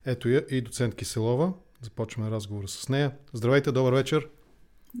Ето я и доцент Киселова. Започваме разговора с нея. Здравейте, добър вечер.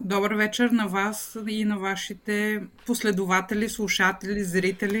 Добър вечер на вас и на вашите последователи, слушатели,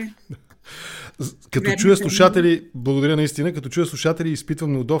 зрители. Като чуя слушатели, благодаря наистина, като чуя слушатели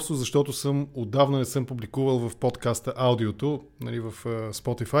изпитвам неудобство, защото отдавна не съм публикувал в подкаста аудиото, в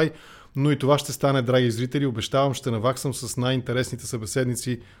Spotify, но и това ще стане, драги зрители. Обещавам, ще наваксам с най-интересните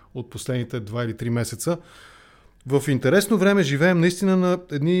събеседници от последните 2 или 3 месеца. В интересно време живеем наистина на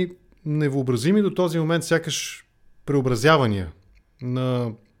едни невъобразими до този момент сякаш преобразявания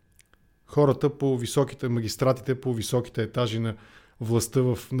на хората по високите, магистратите по високите етажи на властта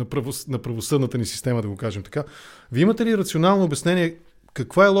на правосъдната ни система, да го кажем така. Вие имате ли рационално обяснение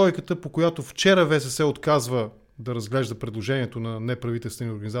каква е логиката, по която вчера ВСС отказва да разглежда предложението на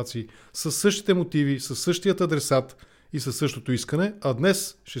неправителствени организации с същите мотиви, с същият адресат и със същото искане, а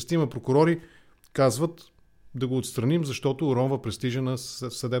днес 6 прокурори казват да го отстраним, защото уронва престижа на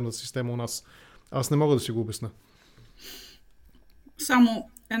съдебната система у нас. Аз не мога да си го обясня. Само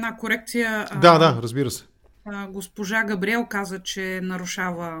една корекция. Да, разбира се. Госпожа Габриел каза, че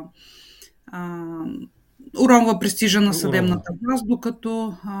нарушава, уронва престижа на съдебната власт,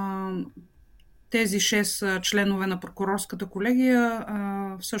 докато тези 6 членове на прокурорската колегия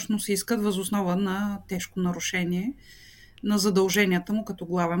всъщност искат въз основа на тежко нарушение на задълженията му като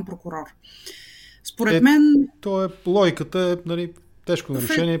главен прокурор. Според мен... То е логиката, тежко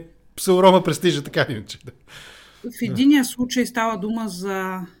нарушение, се уронва престижа, така иначе. В единия случай става дума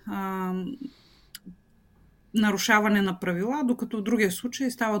за нарушаване на правила, докато в другия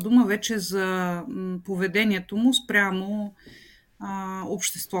случай става дума вече за поведението му спрямо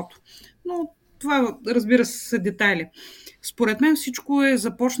обществото. Но това, разбира се, са детайли. Според мен всичко е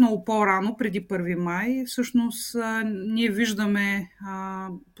започнало по-рано, преди 1 май. Всъщност ние виждаме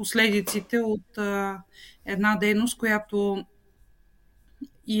последиците от една дейност, която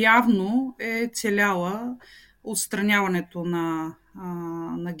явно е целяла отстраняването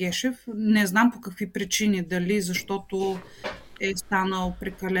на Гешев. Не знам по какви причини, дали защото е станал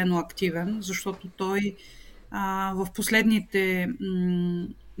прекалено активен, защото той в последните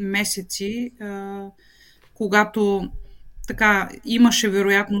месеци, когато така имаше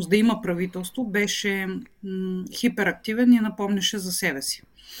вероятност да има правителство, беше хиперактивен и напомняше за себе си.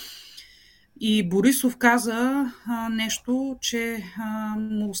 И Борисов каза нещо, че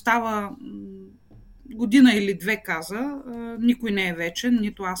му остава година или 2, каза, никой не е вечен,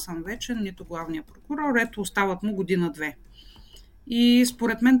 нито аз съм вечен, нито главният прокурор, ето остават му година-2. И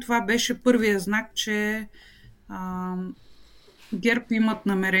според мен това беше първия знак, че ГЕРБ имат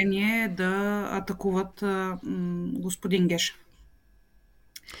намерение да атакуват господин Гешев.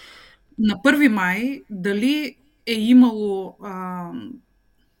 На 1 май дали е имало...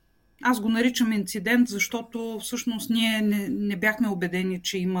 Аз го наричам инцидент, защото всъщност ние не бяхме убедени,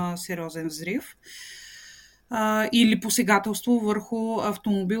 че има сериозен взрив или посегателство върху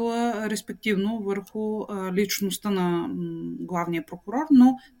автомобила, респективно върху личността на главния прокурор,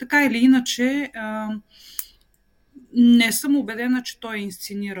 но така или иначе не съм убедена, че той е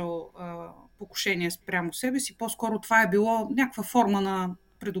инсценирал покушение спрямо себе си. По-скоро това е било някаква форма на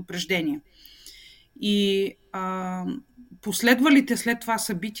предупреждение. И последвалите след това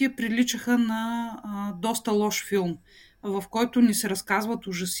събития приличаха на доста лош филм, в който ни се разказват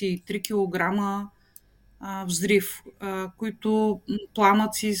ужаси. 3 килограма взрив, които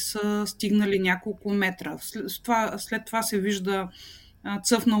пламъци са стигнали няколко метра. След това се вижда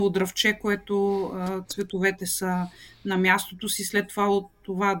цъфнало дръвче, което цветовете са на мястото си. След това от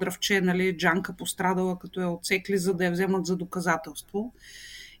това дръвче, Джанка пострадала, като я отсекли, за да я вземат за доказателство.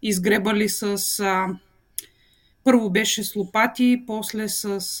 Изгребали с... Първо беше с лопати, после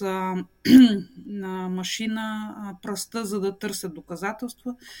с машина пръста, за да търсят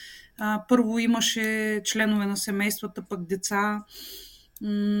доказателства. Първо имаше членове на семействата, пък деца.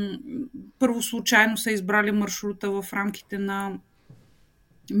 Първо случайно са избрали маршрута в рамките на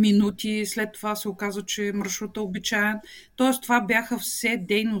минути, след това се оказа, че маршрута е обичаен. Тоест това бяха все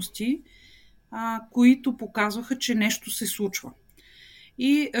дейности, които показваха, че нещо се случва.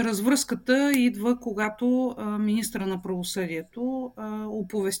 И развръзката идва, когато министъра на правосъдието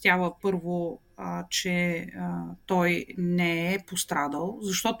оповестява първо, че той не е пострадал,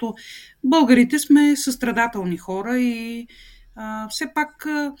 защото българите сме състрадателни хора и все пак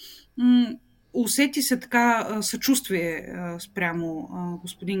усети се така съчувствие спрямо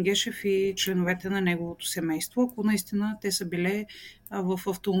господин Гешев и членовете на неговото семейство, ако наистина те са били в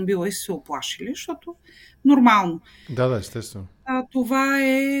автомобила и се оплашили, защото нормално. Да, естествено. Това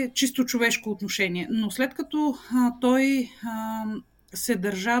е чисто човешко отношение. Но след като той се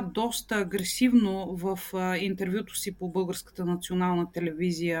държа доста агресивно в интервюто си по Българската национална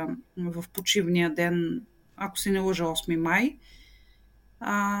телевизия в почивния ден, ако се не лъжа, 8 май,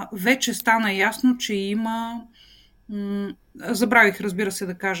 вече стана ясно, че има... Забравих, разбира се,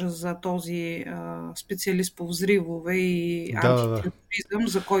 да кажа за този специалист по взривове и антитероризъм,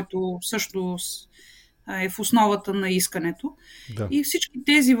 за който също е в основата на искането. Да. И всички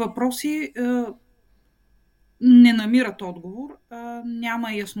тези въпроси не намират отговор.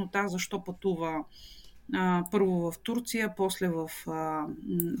 Няма яснота защо пътува първо в Турция, после в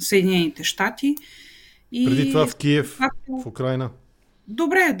Съединените щати. Преди това в Киев, в Украйна.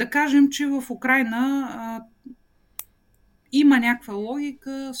 Добре, да кажем, че в Украйна има някаква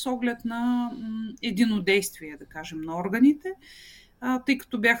логика с оглед на единодействие, да кажем, на органите, тъй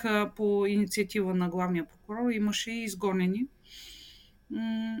като бяха по инициатива на главния прокурор, имаше и изгонени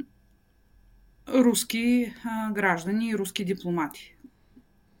руски граждани и руски дипломати.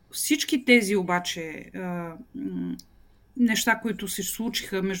 Всички тези обаче неща, които се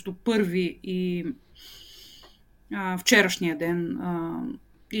случиха между първи и вчерашния ден,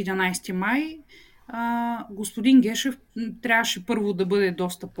 11 май, господин Гешев трябваше първо да бъде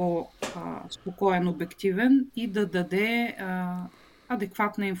доста по-спокоен, обективен и да даде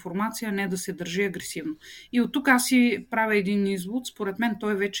адекватна информация, не да се държи агресивно. И от тук аз си правя един извод. Според мен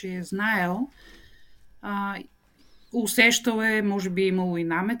той вече е знаел, усещал е, може би имало и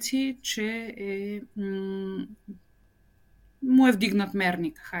намеци, че му е вдигнат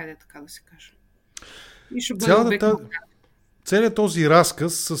мерник, хайде така да се каже. И ще бъде Целият този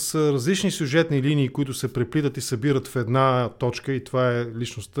разказ с различни сюжетни линии, които се преплитат и събират в една точка, и това е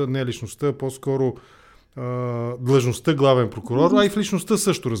личността, не личността, а по-скоро длъжността главен прокурор, а и в личността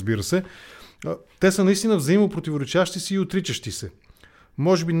също, разбира се. Те са наистина взаимопротиворечащи си и отричащи се.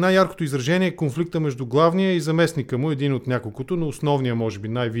 Може би най-яркото изражение е конфликта между главния и заместника му, един от няколкото, но основния, може би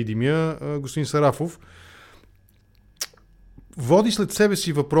най-видимия, господин Сарафов. Води след себе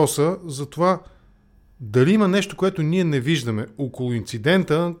си въпроса за това дали има нещо, което ние не виждаме около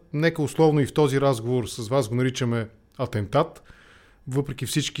инцидента. Нека условно и в този разговор с вас го наричаме атентат, въпреки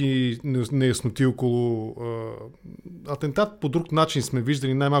всички неясноти около атентат. По друг начин сме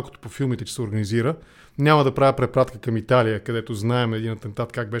виждали най-малкото по филмите, че се организира. Няма да правя препратка към Италия, където знаем един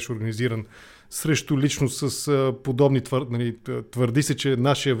атентат как беше организиран срещу личност с подобни твърди се, че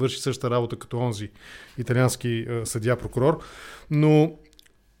нашия върши същата работа като онзи италиански съдия-прокурор. Но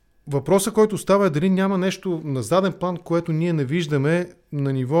въпросът, който става, е дали няма нещо на заден план, което ние не виждаме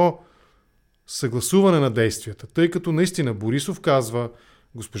на ниво съгласуване на действията. Тъй като наистина Борисов казва,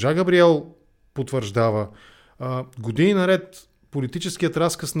 госпожа Габриел потвърждава, години наред политическият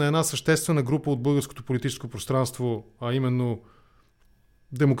разказ на една съществена група от българското политическо пространство, а именно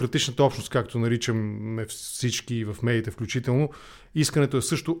демократичната общност, както наричаме всички в медиите включително, искането е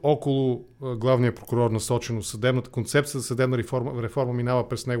също около главния прокурор насочено. Съдебната концепция за съдебна реформа минава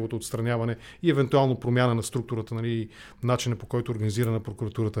през неговото отстраняване и евентуално промяна на структурата, нали, начина по който е организирана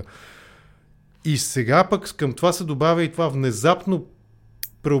прокуратурата. И сега пък към това се добавя и това внезапно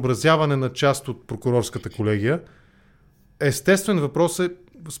преобразяване на част от прокурорската колегия. Естествен въпрос е,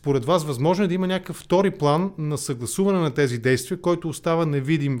 според вас, възможно е да има някакъв втори план на съгласуване на тези действия, който остава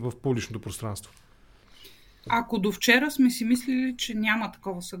невидим в публичното пространство? Ако до вчера сме си мислили, че няма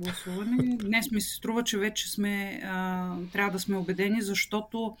такова съгласуване, днес ми се струва, че вече трябва да сме убедени,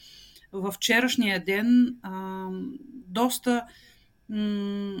 защото във вчерашния ден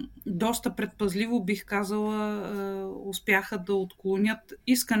доста предпазливо, бих казала, успяха да отклонят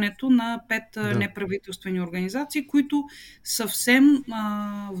искането на 5 неправителствени организации, които съвсем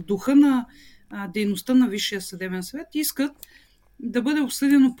в духа на дейността на Висшия съдебен съвет искат да бъде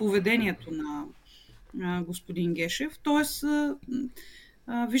обсъдено поведението на господин Гешев, т.е.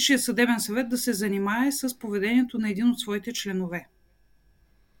 Висшия съдебен съвет да се занимае с поведението на един от своите членове,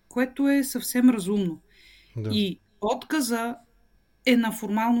 което е съвсем разумно. Да. И отказа е на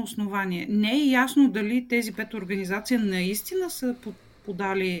формално основание. Не е ясно дали тези 5 организации наистина са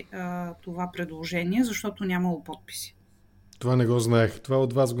подали това предложение, защото нямало подписи. Това не го знаех. Това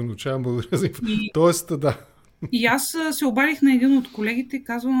от вас го научавам. Благодаря за информацията. Тоест, да. И аз се обадих на един от колегите и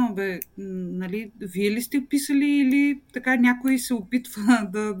казвам, нали, вие ли сте писали или така някой се опитва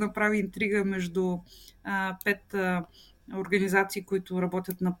да направи интрига между 5 организации, които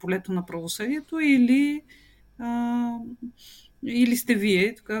работят на полето на правосъдието, или сте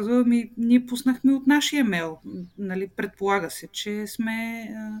вие? Казва, ние пуснахме от нашия мейл. Нали, предполага се, че сме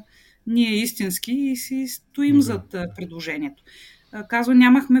ние истински и си стоим зад предложението. Казва,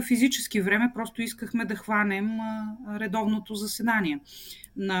 нямахме физически време, просто искахме да хванем редовното заседание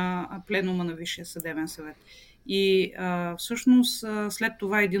на пленума на Висшия съдебен съвет. И всъщност след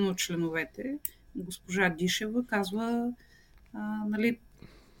това един от членовете, госпожа Гешева, казва, нали,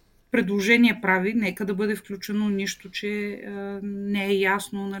 предложение прави, нека да бъде включено, нищо, че не е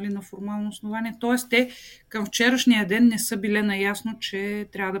ясно, нали, на формално основание. Тоест, те към вчерашния ден не са били наясно, че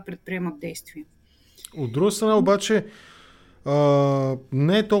трябва да предприемат действия. От друга страна обаче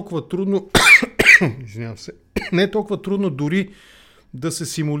не е толкова трудно извинявам се, не е толкова трудно дори да се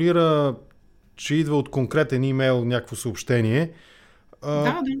симулира, че идва от конкретен имейл някакво съобщение.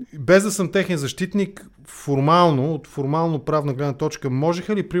 Да. Без да съм техен защитник, от формално правна гледна точка,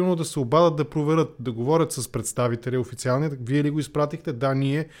 можеха ли примерно да се обадат да проверят, да говорят с представители официални? Вие ли го изпратихте? Да,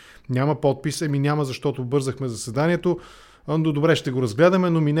 ние. Няма подпис. Няма, защото бързахме заседанието. Добре, ще го разгледаме,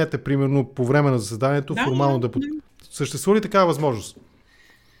 но минете примерно по време на заседанието формално да... Съществува ли такава възможност?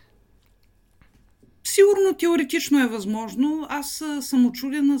 Сигурно теоретично е възможно. Аз съм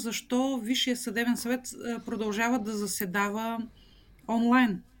учудена защо Висшия съдебен съвет продължава да заседава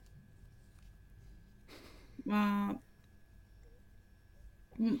онлайн.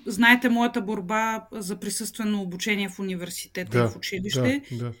 Знаете моята борба за присъствено обучение в университета и в училище.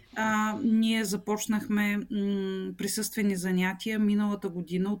 Ние започнахме присъствени занятия миналата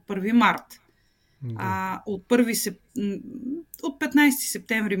година от 1 март. От 15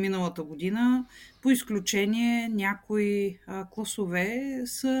 септември миналата година, по изключение, някои класове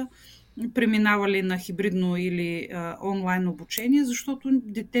са преминавали на хибридно или онлайн обучение, защото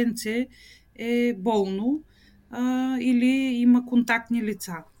детенце е болно или има контактни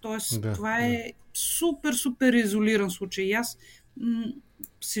лица. Тоест, това е супер изолиран случай. Аз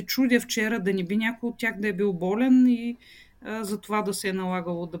се чудя вчера да не би някой от тях да е бил болен и за това да се е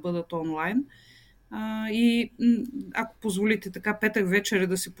налагало да бъдат онлайн. И ако позволите така петък вечер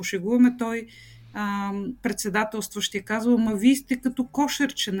да се пошегуваме, той председателстващия казва, ама вие сте като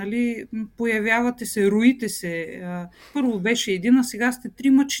кошерче, нали, появявате се, роите се. Първо беше един, а сега сте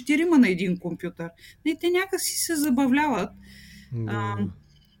 3-4 на един компютър. И те някакси се забавляват.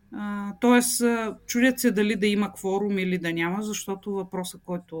 Тоест, чудят се дали да има кворум или да няма, защото въпросът,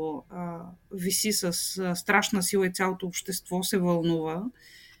 който виси с страшна сила и цялото общество се вълнува,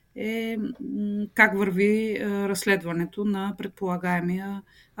 е как върви разследването на предполагаемия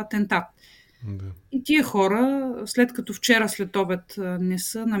атентат. И тия хора, след като вчера след обед не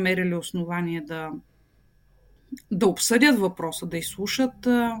са намерили основание да обсъдят въпроса, да изслушат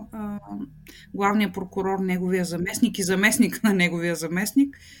главния прокурор, неговия заместник и заместник на неговия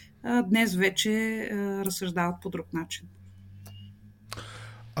заместник, днес вече разсъждават по друг начин.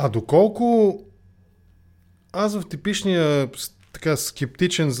 Доколко аз в типичния така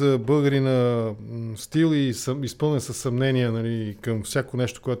скептичен за българина стил и изпълнен със съмнения, нали, към всяко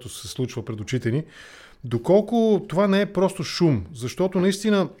нещо, което се случва пред очите ни, доколко това не е просто шум, защото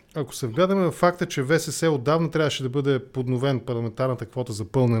наистина, ако се вгледаме в факта, че ВСС отдавна трябваше да бъде подновен, парламентарната квота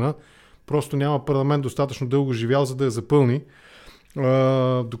запълнена, просто няма парламент достатъчно дълго живял, за да я запълни.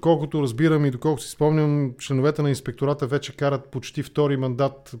 Доколкото разбирам и доколко си спомням, членовете на инспектората вече карат почти втори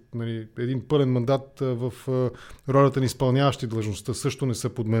мандат, нали, един пълен мандат в ролята на изпълняващи длъжността, също не са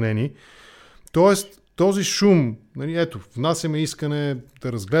подменени. Тоест, този шум, нали, ето, внасяме искане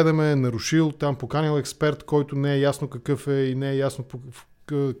да разгледаме, нарушил, там поканил експерт, който не е ясно какъв е и не е ясно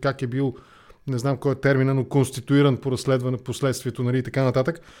как е бил, не знам кой е термина, но конституиран по разследване, последствието, нали, и така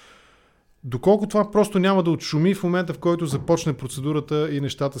нататък. Доколко това просто няма да отшуми в момента, в който започне процедурата и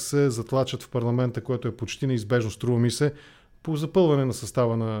нещата се затлачат в парламента, което е почти неизбежно, струва ми се, по запълване на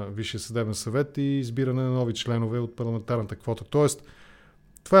състава на Висшия съдебен съвет и избиране на нови членове от парламентарната квота. Тоест,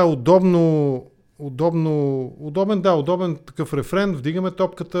 това е удобен такъв рефрен, вдигаме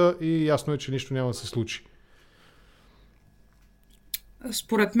топката и ясно е, че нищо няма да се случи.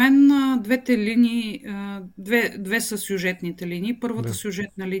 Според мен двете линии, две са сюжетните линии. Първата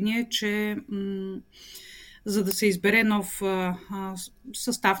сюжетна линия е, че за да се избере нов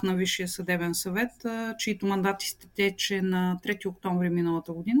състав на Висшия съдебен съвет, чието мандат изтече на 3 октомври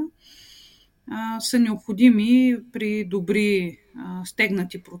миналата година, са необходими при добри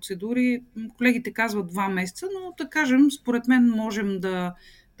стегнати процедури. Колегите казват 2 месеца, но да кажем, според мен можем да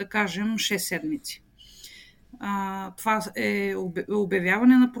кажем 6 седмици. Това е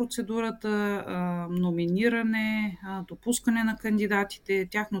обявяване на процедурата, номиниране, допускане на кандидатите,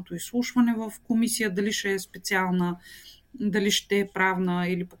 тяхното изслушване в комисия, дали ще е специална, дали ще е правна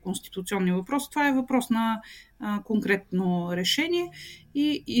или по конституционни въпроси. Това е въпрос на конкретно решение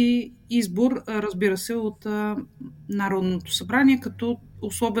и избор, разбира се, от Народното събрание, като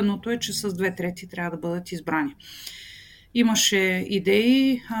особеното е, че с 2/3 трябва да бъдат избрани. Имаше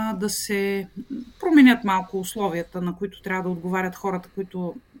идеи да се променят малко условията, на които трябва да отговарят хората,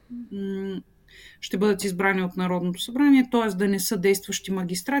 които ще бъдат избрани от Народното събрание, т.е. да не са действащи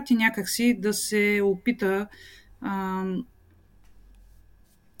магистрати, някакси да се опита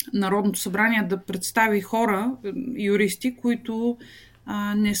Народното събрание да представи хора, юристи, които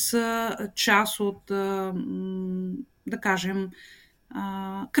не са част от, да кажем,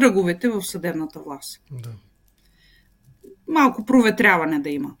 кръговете в съдебната власт. Да. Малко проветряване да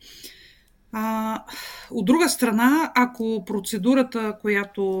има. От друга страна, ако процедурата,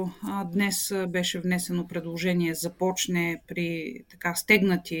 която днес беше внесено предложение, започне при така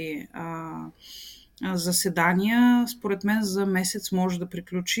стегнати заседания, според мен за месец може да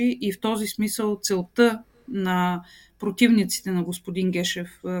приключи и в този смисъл целта на противниците на господин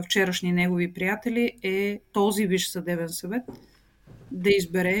Гешев, вчерашни негови приятели, е този Висш съдебен съвет да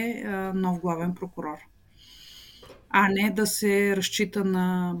избере нов главен прокурор, а не да се разчита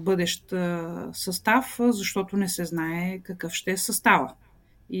на бъдещ състав, защото не се знае какъв ще е състава.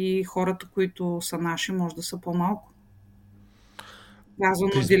 И хората, които са наши, може да са по-малко.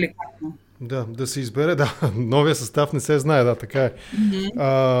 Казано деликатно. Да се избере, новия състав не се знае, така е.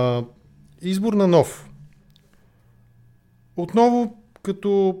 Избор на нов. Отново,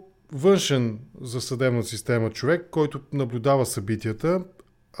 като външен за съдебна система човек, който наблюдава събитията,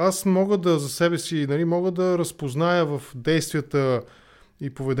 аз мога за себе си, мога да разпозная в действията и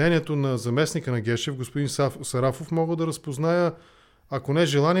поведението на заместника на Гешев, господин Сарафов, мога да разпозная, ако не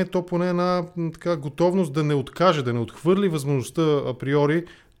желание, то поне една така готовност да не откаже, да не отхвърли възможността априори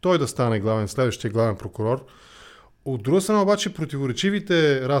той да стане следващия главен прокурор. От друга страна обаче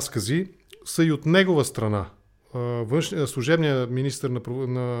противоречивите разкази са и от негова страна. Служебният министър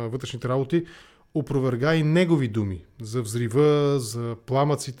на вътрешните работи опроверга и негови думи за взрива, за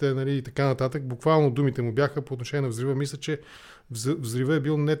пламъците, и така нататък. Буквално думите му бяха по отношение на взрива. Мисля, че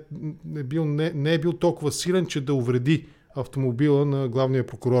взрива не е бил толкова силен, че да увреди автомобила на главния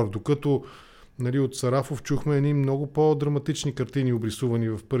прокурор. Докато от Сарафов чухме едни много по-драматични картини, обрисувани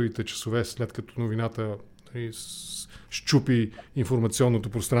в първите часове, след като новината счупи информационното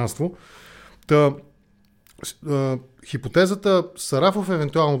пространство. Хипотезата Сарафов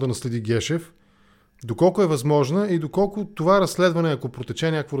евентуално да наследи Гешев, доколко е възможна и доколко това разследване, ако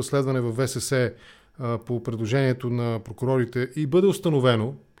протече някакво разследване в ВСС по предложението на прокурорите и бъде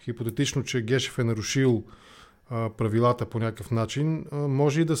установено, хипотетично, че Гешев е нарушил правилата по някакъв начин,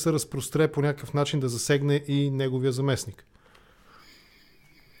 може и да се разпростре по някакъв начин да засегне и неговия заместник.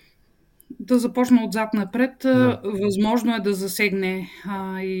 Да започна отзад напред. Възможно е да засегне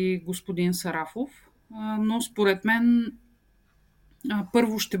и господин Сарафов, но според мен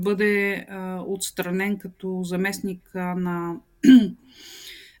първо ще бъде отстранен като заместник на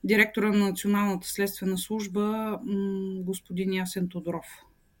директора на Националната следствена служба господин Ясен Тодоров.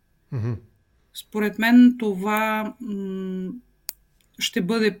 Mm-hmm. Според мен това ще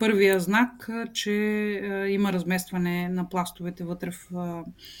бъде първия знак, че има разместване на пластовете вътре в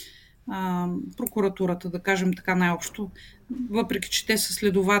прокуратурата, да кажем така най-общо. Въпреки че те са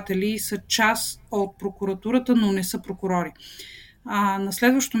следователи и са част от прокуратурата, но не са прокурори. На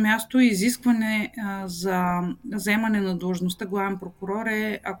следващо място изискване за заемане на длъжността главен прокурор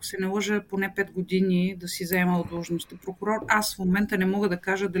е, ако се не лъжа, поне 5 години да си заемал длъжността прокурор. Аз в момента не мога да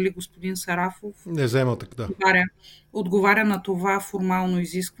кажа дали господин Сарафов не заемал така, отговаря на това формално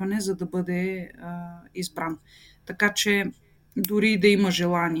изискване, за да бъде избран. Така че дори да има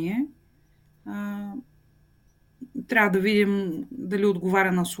желание, трябва да видим дали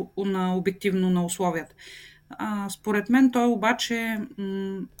отговаря обективно на условията. Според мен той обаче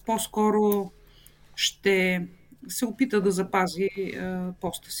по-скоро ще се опита да запази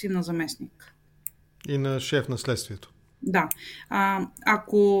поста си на заместник. И на шеф на следствието. Да.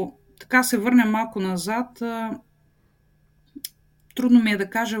 Ако така се върнем малко назад, трудно ми е да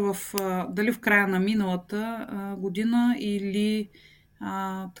кажа дали в края на миналата година или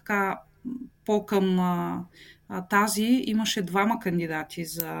така по-към тази имаше 2 кандидати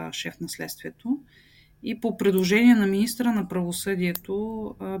за шеф на следствието. И по предложение на министра на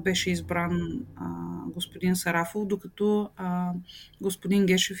правосъдието беше избран господин Сарафов, докато господин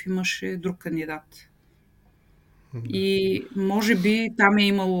Гешев имаше друг кандидат. И може би там е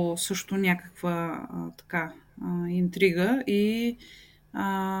имало също някаква интрига и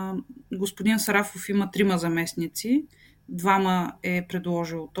господин Сарафов има 3 заместници, 2 е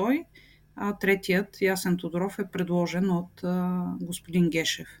предложил той, а третият, Ясен Тодоров, е предложен от господин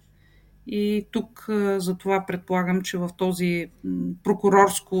Гешев. И тук за това предполагам, че в този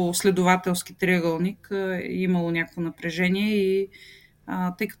прокурорско-следователски триъгълник е имало някакво напрежение и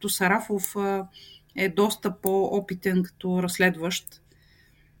тъй като Сарафов е доста по-опитен като разследващ.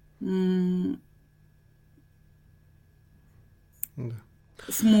 Да.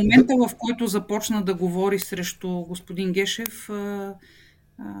 В момента, в който започна да говори срещу господин Гешев,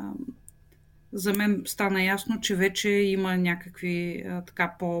 за мен стана ясно, че вече има някакви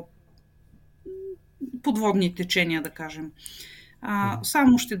така подводни течения, да кажем.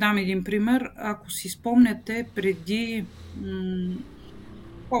 Само ще дам един пример. Ако си спомняте, преди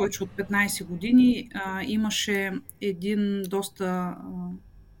повече от 15 години имаше един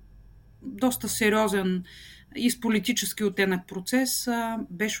доста сериозен и с политически оттенък процес.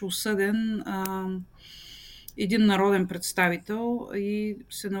 Беше осъден един народен представител и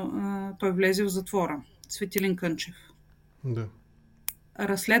той влезе в затвора. Цветелин Кънчев. Да.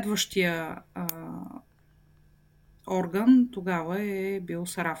 Разследващия орган тогава е бил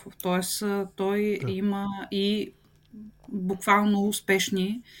Сарафов. Тоест той има и буквално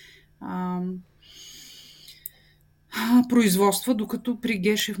успешни производства, докато при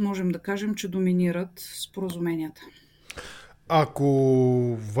Гешев можем да кажем, че доминират споразуменията. Ако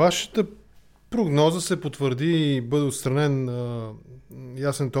вашата прогноза се потвърди и бъде отстранен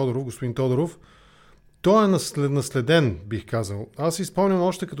Ясен Тодоров, господин Тодоров, той е наследен, бих казал. Аз си спомням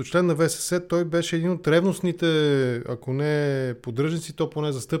още като член на ВСС, той беше един от ревностните, ако не поддръжници, то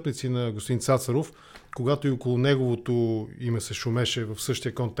поне застъпници на господин Цацаров, когато и около неговото име се шумеше в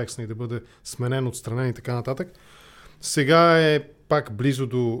същия контекст и да бъде сменен, отстранен и така нататък. Сега е пак близо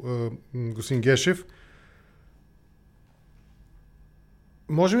до господин Гешев.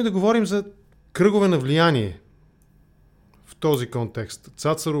 Можем ли да говорим за кръгове на влияние в този контекст?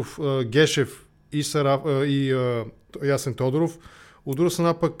 Цацаров, Гешев и Ясен Тодоров, от друга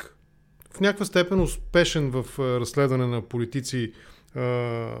страна пък в някаква степен успешен в разследване на политици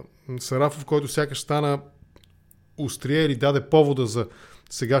Сарафов, който сякаш стана острие или даде повода за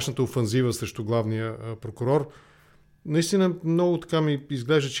сегашната офанзива срещу главния прокурор. Наистина много така ми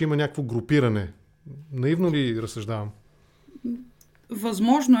изглежда, че има някакво групиране. Наивно ли разсъждавам?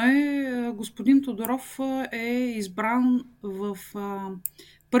 Възможно е. Господин Тодоров е избран в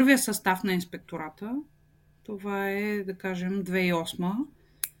първия състав на инспектората. Това е, да кажем, 2008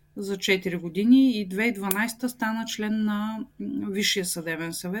 за 4 години и 2012 стана член на Висшия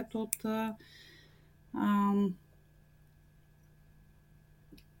съдебен съвет от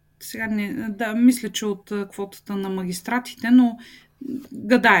мисля, че от квотата на магистратите, но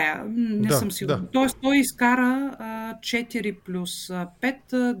гадая, не съм сигурна. Тоест той изкара 4 плюс 5,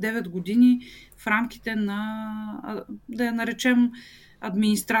 9 години в рамките на, да я наречем,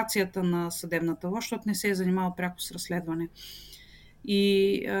 администрацията на съдебната власт, защото не се е занимавал пряко с разследване.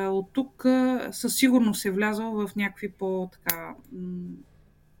 И от тук със сигурност е влязъл в някакви по-така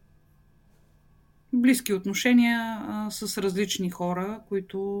близки отношения с различни хора,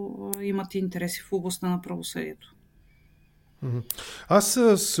 които имат интереси в областта на правосъдието. Аз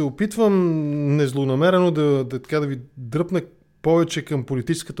се опитвам незлонамерено да ви дръпна повече към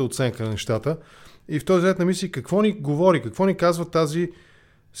политическата оценка на нещата и в този ред на мисли какво ни говори, какво ни казва тази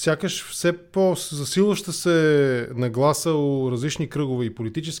сякаш все по-засилваща се нагласа у различни кръгове и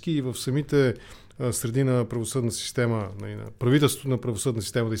политически и в самите среди на правосъдна система, на правителството на правосъдна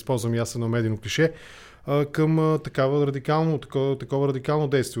система, да използвам аз едно медийно клише, към такова радикално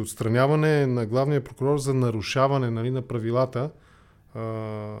действие. Отстраняване на главния прокурор за нарушаване на правилата,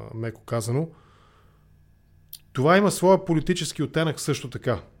 меко казано. Това има своя политически оттенък също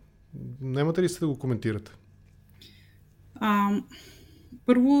така. Немате ли сте да го коментирате?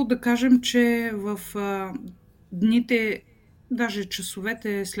 Първо да кажем, че в дните, даже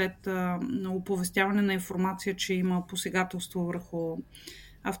часовете след оповестяване на информация, че има посегателство върху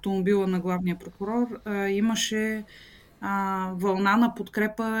автомобила на главния прокурор, имаше вълна на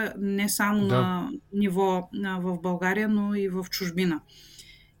подкрепа не само на ниво в България, но и в чужбина.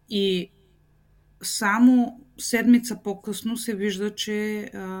 И само седмица по-късно се вижда, че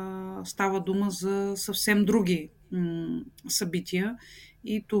става дума за съвсем други събития.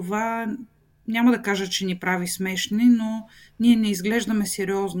 И това няма да кажа, че ни прави смешни, но ние не изглеждаме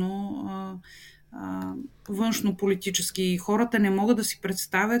сериозно външно-политически. Хората не могат да си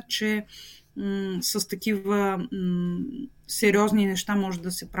представят, че с такива сериозни неща може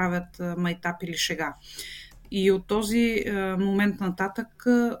да се правят майтап или шега. И от този момент нататък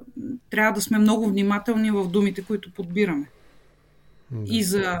трябва да сме много внимателни в думите, които подбираме. И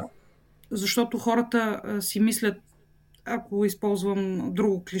защото хората си мислят, ако използвам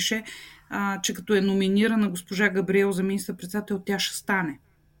друго клише, че като е номинирана госпожа Габриел за министър-председател, тя ще стане.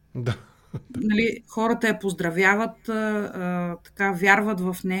 Да. Нали, хората я поздравяват, така вярват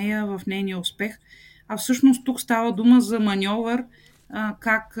в нея, в нейния успех. А всъщност тук става дума за маньовър,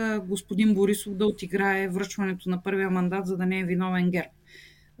 как господин Борисов да отиграе връчването на първия мандат, за да не е виновен ГЕРБ,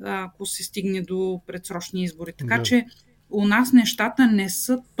 ако се стигне до предсрочни избори. Така че у нас нещата не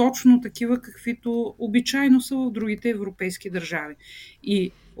са точно такива, каквито обичайно са в другите европейски държави.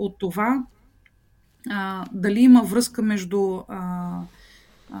 И от това дали има връзка между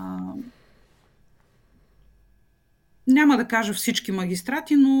няма да кажа всички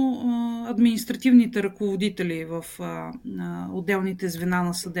магистрати, но административните ръководители в отделните звена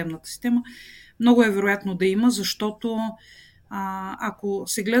на съдебната система, много е вероятно да има, защото ако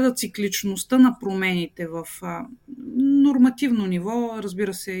се гледа цикличността на промените в нормативно ниво,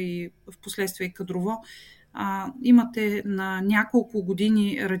 разбира се и в последствие и кадрово, имате на няколко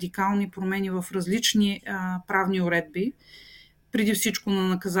години радикални промени в различни правни уредби, преди всичко на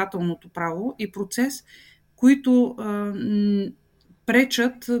наказателното право и процес, които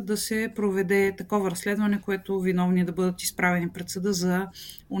пречат да се проведе такова разследване, което виновни да бъдат изправени пред съда за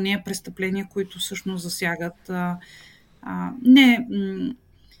ония престъпления, които всъщност засягат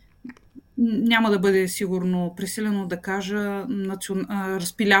няма да бъде сигурно пресилено да кажа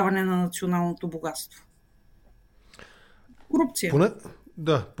разпиляване на националното богатство. Корупция.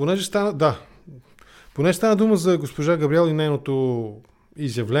 Понеже стана дума за госпожа Габриел и нейното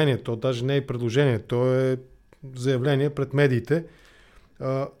изявление, то даже не е предложение, то е заявление пред медиите.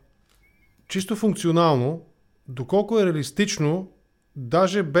 Чисто функционално, доколко е реалистично,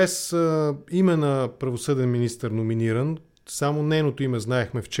 даже без име на правосъден министър номиниран, само нейното име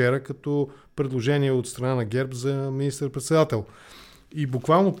знаехме вчера като предложение от страна на ГЕРБ за министър-председател. И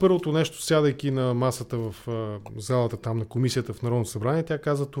буквално първото нещо, сядайки на масата в залата там на комисията в Народното събрание, тя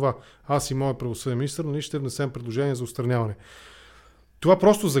каза това: аз и моят правосъден министър, но ние ще внесем предложение за отстраняване. Това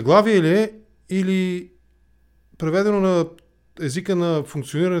просто заглавие ли е, или преведено на езика на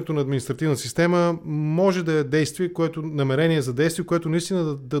функционирането на административна система може да е действие, намерение за действие, което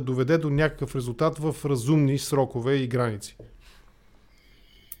наистина да доведе до някакъв резултат в разумни срокове и граници?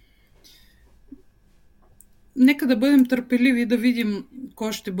 Нека да бъдем търпеливи, да видим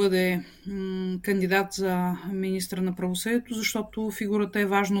кой ще бъде кандидат за министър на правосъдието, защото фигурата е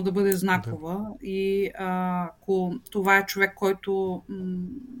важно да бъде знакова. И ако това е човек, който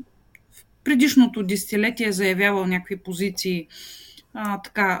в предишното десетилетие е заявявал някакви позиции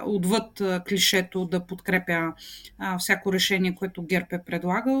така отвъд клишето да подкрепя всяко решение, което ГЕРБ е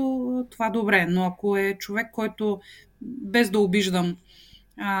предлагал, това добре. Но ако е човек, който, без да обиждам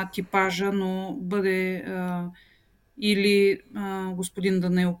типажа, но бъде или господин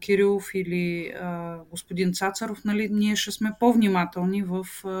Данаил Кирилов, или господин Цацаров, нали, ние ще сме по-внимателни в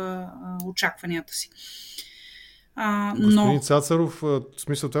очакванията си. Господин Цацаров, в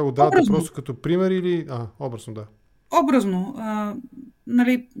смисъл това го давате просто като пример или... образно, да. Образно.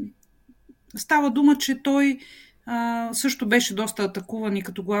 Нали, става дума, че той също беше доста атакуван и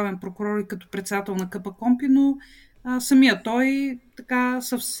като главен прокурор, и като председател на КПКОНПИ, но самия той така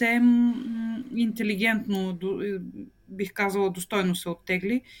съвсем интелигентно, бих казала, достойно се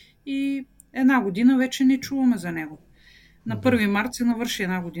оттегли и една година вече не чуваме за него. На 1 март се навърши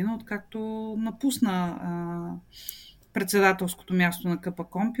една година, откакто напусна председателското място на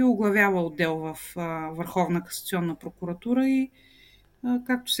КПКОНПИ, оглавява отдел в Върховна касационна прокуратура и,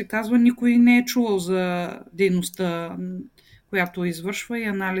 както се казва, никой не е чувал за дейността, която извършва и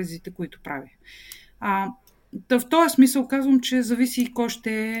анализите, които прави. В този смисъл казвам, че зависи кой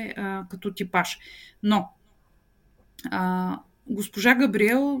ще е като типаж. Но госпожа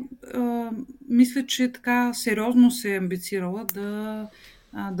Габриел мисля, че така сериозно се е амбицирала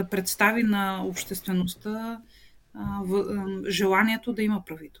да представи на обществеността желанието да има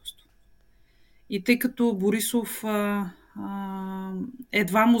правителство. И тъй като Борисов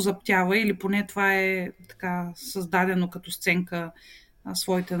едва му заптява, или поне това е така създадено като сценка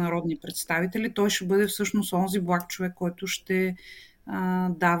своите народни представители, той ще бъде всъщност онзи благ човек, който ще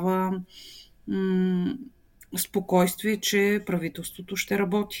дава спокойствие, че правителството ще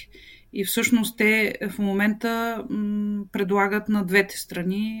работи. И всъщност те в момента предлагат на двете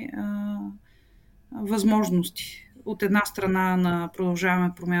страни възможности. От една страна на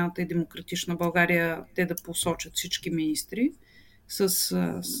Продължаваме промяната и Демократична България те да посочат всички министри с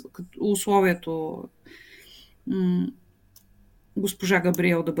условието госпожа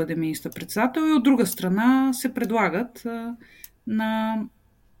Габриел да бъде министър-председател, и от друга страна се предлагат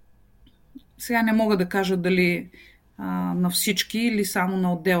сега не мога да кажа дали на всички или само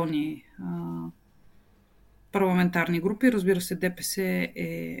на отделни парламентарни групи. Разбира се, ДПС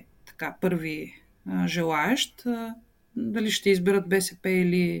е така първи желаещ. Дали ще изберат БСП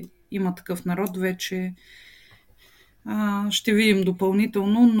или Има такъв народ, вече ще видим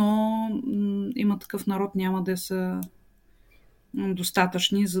допълнително, но Има такъв народ няма да са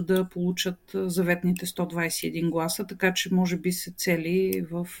достатъчни, за да получат заветните 121 гласа, така че може би се цели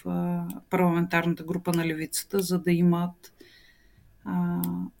в парламентарната група на левицата, за да имат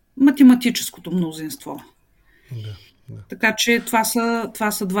математическото мнозинство. Да. Така че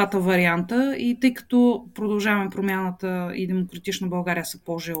това са двата варианта и тъй като Продължаваме промяната и Демократична България са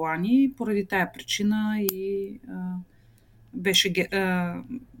по-желани, поради тая причина и беше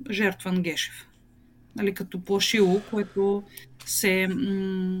жертван Гешев. Нали, като плашило, което се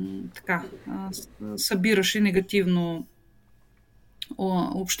събираше негативно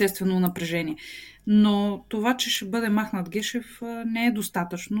обществено напрежение. Но това, че ще бъде махнат Гешев, не е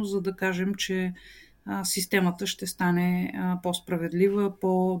достатъчно, за да кажем, че системата ще стане по-справедлива,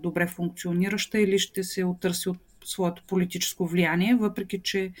 по-добре функционираща или ще се оттърси от своето политическо влияние, въпреки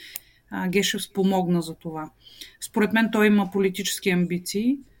че Гешев спомогна за това. Според мен той има политически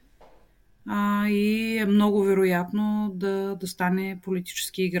амбиции и е много вероятно да стане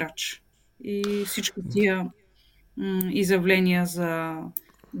политически играч. И всички тия изявления за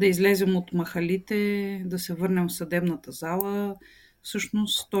да излезем от махалите, да се върнем в съдебната зала,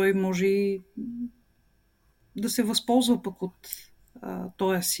 всъщност той може и да се възползва пък от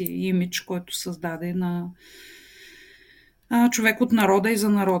този си имидж, който създаде на човек от народа и за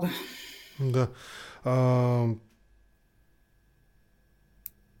народа. Да.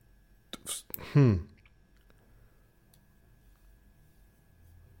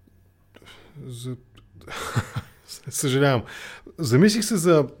 Съжалявам. Замислих се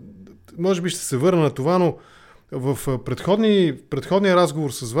за... Може би ще се върна на това, но в предходния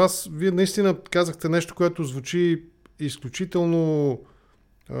разговор с вас, вие наистина казахте нещо, което звучи изключително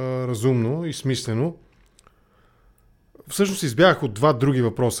разумно и смислено. Всъщност избягах от два други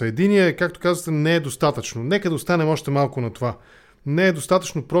въпроса. Единият, както казахте, не е достатъчно. Нека да останем още малко на това. Не е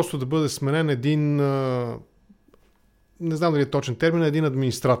достатъчно просто да бъде сменен един, не знам дали е точен термин, един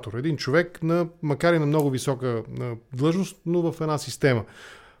администратор. Един човек, макар и на много висока длъжност, но в една система.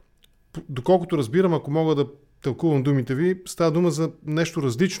 Доколкото разбирам, ако мога да тълкувам думите ви, става дума за нещо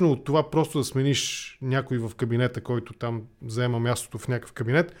различно от това просто да смениш някой в кабинета, който там заема мястото в някакъв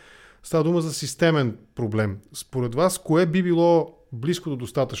кабинет. Става дума за системен проблем. Според вас, кое би било близко до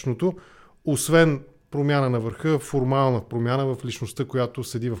достатъчното, освен промяна на върха, формална промяна в личността, която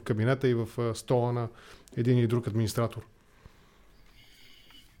седи в кабинета и в стола на един или друг администратор?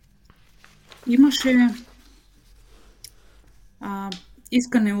 Имаше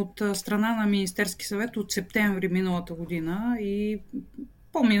искане от страна на Министерски съвет от септември миналата година и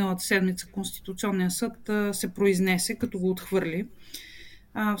по-миналата седмица Конституционния съд се произнесе, като го отхвърли.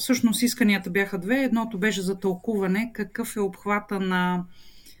 Всъщност исканията бяха две. Едното беше за тълкуване какъв е обхвата на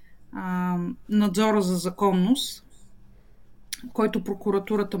надзора за законност, който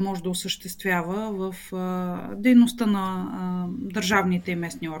прокуратурата може да осъществява в дейността на държавните и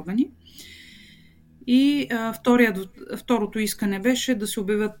местни органи. И второто искане беше да се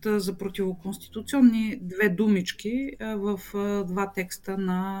обявят за противоконституционни две думички в два текста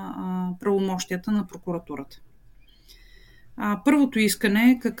на правомощията на прокуратурата. Първото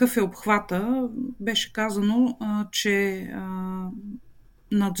искане, какъв е обхвата, беше казано, че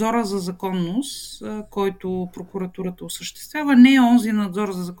надзора за законност, който прокуратурата осъществява, не е онзи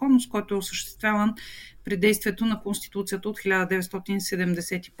надзор за законност, който е осъществяван при действието на Конституцията от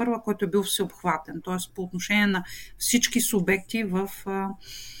 1971, който е бил всеобхватен, т.е. по отношение на всички субекти в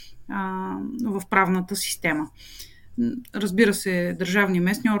правната система. Разбира се, държавни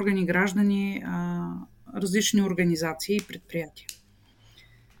местни органи, граждани, различни организации и предприятия.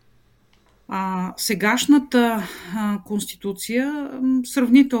 Сегашната конституция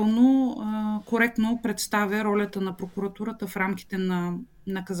сравнително коректно представя ролята на прокуратурата в рамките на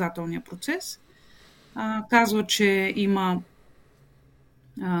наказателния процес. Казва, че има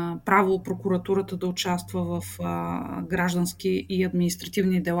право прокуратурата да участва в граждански и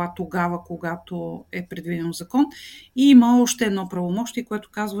административни дела тогава, когато е предвиден закон. И има още едно правомощие, което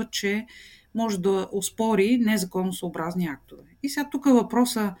казва, че може да оспори незаконосъобразни актове. И сега тук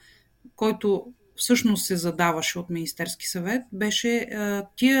въпроса, който всъщност се задаваше от Министерски съвет, беше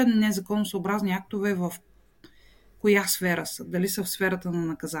тия незаконосъобразни актове в коя сфера са? Дали са в сферата на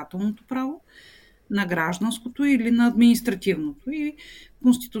наказателното право, на гражданското или на административното. И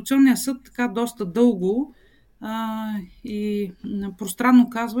Конституционният съд така доста дълго и пространно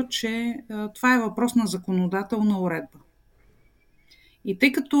казва, че това е въпрос на законодателна уредба. И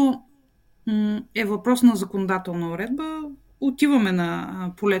тъй като е въпрос на законодателна уредба, отиваме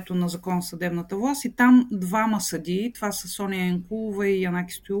на полето на закон за съдебната власт и там двама съдии, това са Соня Янкулова и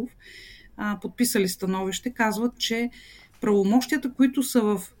Янаки Стоилов, подписали становище, казват, че правомощията, които са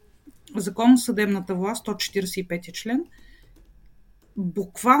в закон за съдебната власт, 145 член,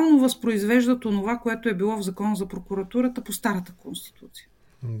 буквално възпроизвеждат онова, което е било в Закона за прокуратурата по старата конституция.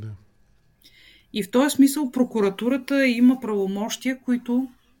 Да. И в този смисъл прокуратурата има правомощия, които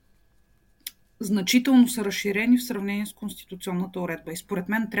значително са разширени в сравнение с конституционната уредба. И според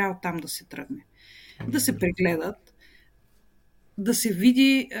мен трябва там да се тръгне. Да се прегледат, да се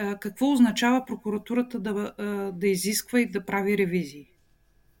види какво означава прокуратурата да изисква и да прави ревизии.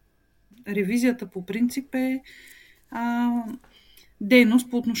 Ревизията по принцип е дейност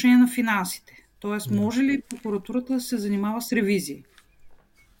по отношение на финансите. Тоест, може ли прокуратурата да се занимава с ревизии?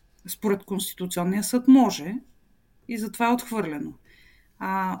 Според Конституционния съд може и затова е отхвърлено.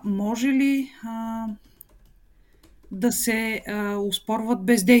 Може ли да се оспорват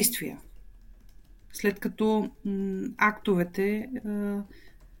бездействия, след като актовете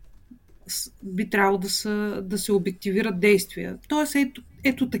би трябвало да се обективират действия? Тоест,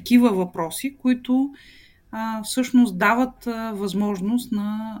 ето такива въпроси, които всъщност дават възможност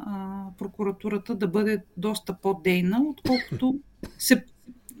на прокуратурата да бъде доста по-дейна, отколкото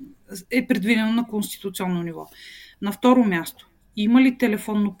е предвидено на конституционно ниво. На второ място, има ли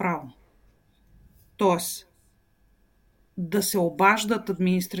телефонно право? Тоест, да се обаждат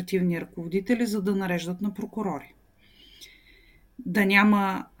административни ръководители, за да нареждат на прокурори. Да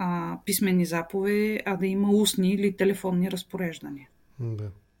няма писмени заповеди, а да има устни или телефонни разпореждания. Да.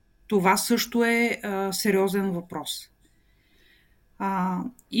 Това също е сериозен въпрос.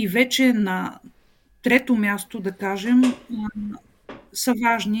 И вече на трето място, да кажем, са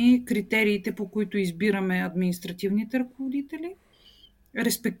важни критериите, по които избираме административните ръководители,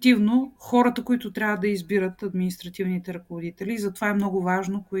 респективно хората, които трябва да избират административните ръководители. И затова е много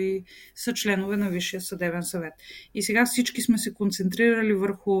важно кои са членове на Висшия съдебен съвет. И сега всички сме се концентрирали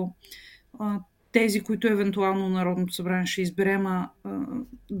върху тези, които евентуално Народното събрание ще изберем,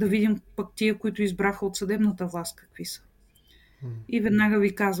 да видим пък тия, които избраха от съдебната власт, какви са. И веднага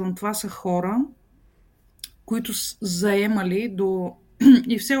ви казвам, това са хора, които заемали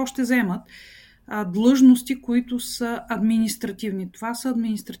и все още заемат длъжности, които са административни. Това са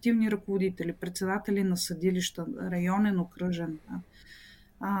административни ръководители, председатели на съдилища, районен, окръжен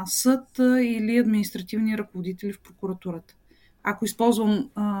съд или административни ръководители в прокуратурата. Ако използвам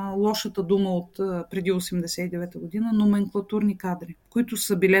лошата дума от преди 1989 година, номенклатурни кадри, които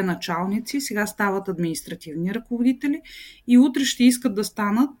са били началници, сега стават административни ръководители и утре ще искат да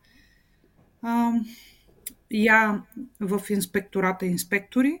станат я в инспектората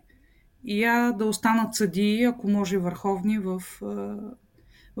инспектори, и да останат съдии, ако може върховни в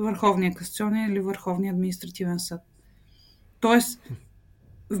Върховния касационен или Върховния административен съд. Тоест,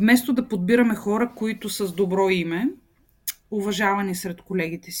 вместо да подбираме хора, които с добро име, уважавани сред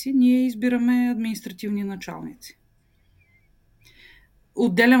колегите си, ние избираме административни началници.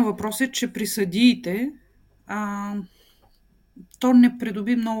 Отделен въпрос е, че при съдиите то не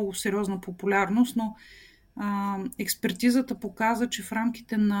придоби много сериозна популярност, но експертизата показа, че в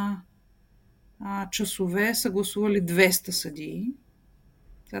рамките на часове са гласували 200 съдии.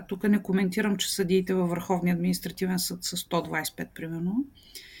 Тук не коментирам, че съдиите във Върховния административен съд са 125, примерно.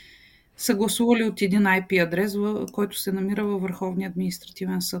 Са гласували от един IP адрес, който се намира във Върховния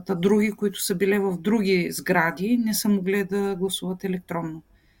административен съд, а други, които са били в други сгради, не са могли да гласуват електронно.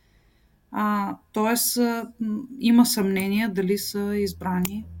 Тоест, има съмнение дали са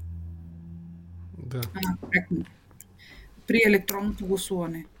избрани при електронното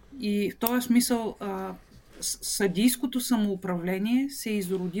гласуване. И в този смисъл съдийското самоуправление се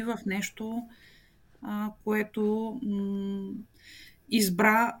изроди в нещо, което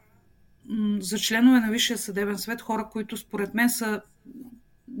избра за членове на Висшия съдебен съвет хора, които според мен са,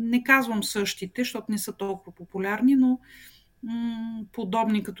 не казвам същите, защото не са толкова популярни, но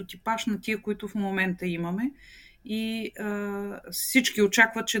подобни като типаж на тия, които в момента имаме. И всички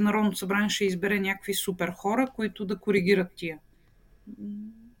очакват, че Народното събрание ще избере някакви супер хора, които да коригират тия.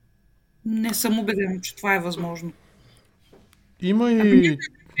 Не съм убедена, че това е възможно.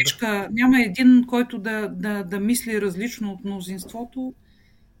 Няма един, който да мисли различно от мнозинството,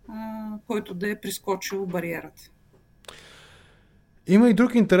 който да е прескочил бариерата. Има и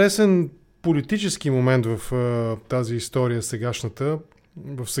друг интересен политически момент в тази история сегашната.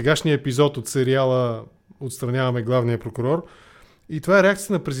 В сегашния епизод от сериала "Отстраняваме главния прокурор", и това е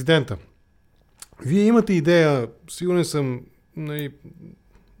реакция на президента. Вие имате идея, сигурен съм,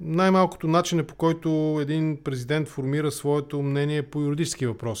 най-малкото начина, по който един президент формира своето мнение по юридически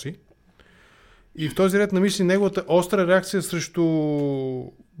въпроси. И в този ред на мисли неговата остра реакция срещу,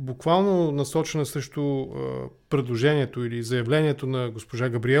 буквално насочена срещу предложението или заявлението на госпожа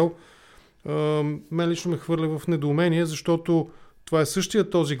Габриел, мен лично ме хвърля в недоумение, защото това е същия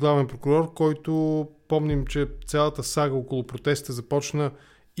този главен прокурор, който помним, че цялата сага около протестите започна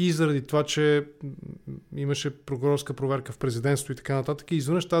и заради това, че имаше прокурорска проверка в президентство и така нататък. И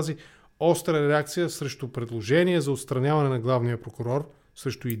изведнъж тази остра реакция срещу предложение за отстраняване на главния прокурор,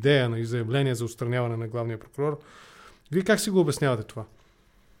 срещу идея на изявление за отстраняване на главния прокурор. Вие как си го обяснявате това?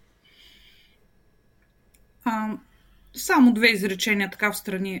 Само две изречения така в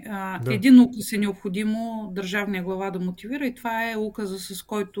страни. Един указ е необходимо държавния глава да мотивира и това е указа, с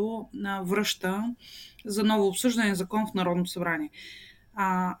който връща за ново обсъждане закон в Народното събрание.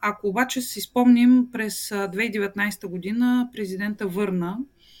 Ако обаче си спомним, през 2019 година президента върна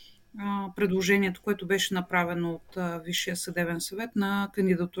предложението, което беше направено от Висшия съдебен съвет на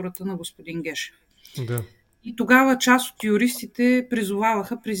кандидатурата на господин Гешев. Да. И тогава част от юристите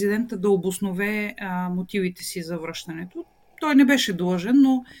призоваваха президента да обоснове мотивите си за връщането. Той не беше длъжен,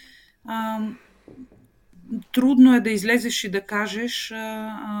 но трудно е да излезеш и да кажеш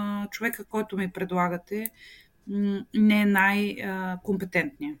човека, който ми предлагате, не е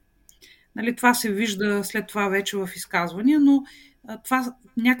най-компетентният. Нали, това се вижда след това вече в изказвания, но това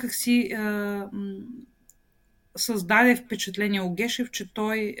някак си създаде впечатление у Гешев, че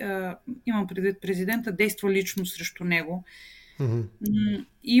той, имам предвид президента, действа лично срещу него. Mm-hmm.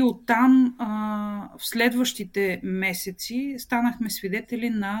 И оттам в следващите месеци станахме свидетели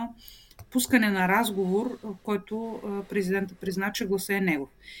на пускане на разговор, в който президента призна, че гласа е негов.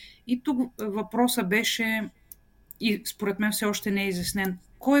 И тук въпросът беше, и според мен все още не е изяснен,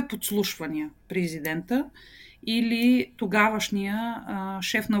 кой е подслушвания? Президента или тогавашния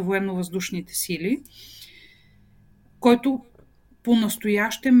шеф на военно-въздушните сили, който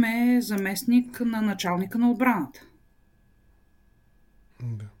по-настоящем е заместник на началника на отбраната.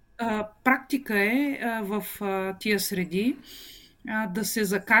 Да. Практика е в тия среди да се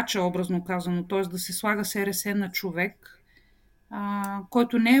закача, образно казано, т.е. да се слага СРС на човек,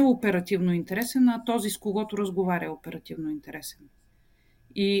 който не е оперативно интересен, а този, с когото разговаря, е оперативно интересен.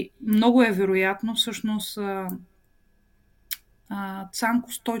 И много е вероятно, всъщност,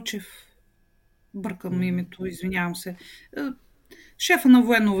 Цанко Стойчев, бъркам името, извинявам се, шефа на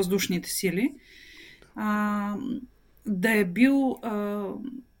военно-въздушните сили, да е бил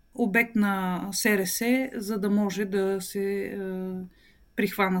обект на СРС, за да може да се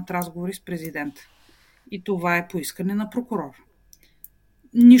прихванат разговори с президента. И това е поискане на прокурор.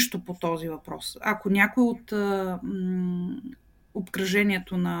 Нищо по този въпрос. Ако някой от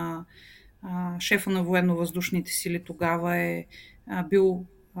обкръжението на шефа на военно-въздушните сили тогава е бил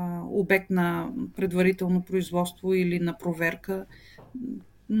обект на предварително производство или на проверка,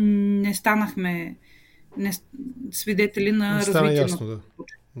 не станахме свидетели на развитие на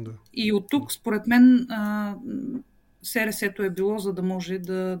да. И от тук, според мен, СРС-то е било, за да може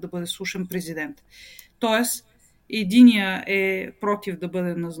да бъде слушан президент. Тоест, единия е против да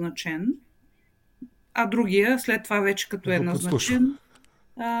бъде назначен, а другия, след това вече като е назначен,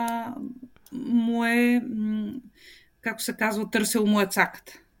 му е, както се казва, търсил му е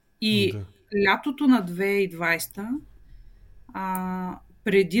цаката. И лятото на 2020,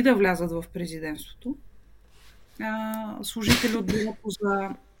 преди да влязат в президентството, служители от Бюрото за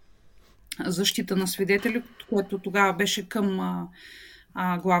защита на свидетели, което тогава беше към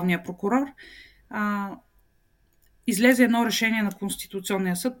главния прокурор, излезе едно решение на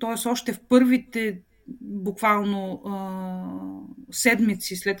Конституционния съд, т.е. още в първите буквално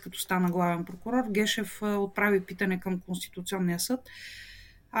седмици след като стана главен прокурор, Гешев отправи питане към Конституционния съд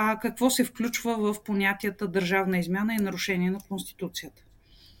какво се включва в понятията държавна измяна и нарушение на Конституцията.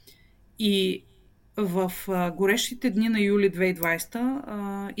 И в горещите дни на юли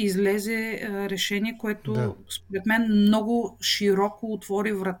 2020 излезе решение, което според мен много широко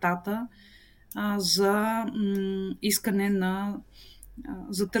отвори вратата за искане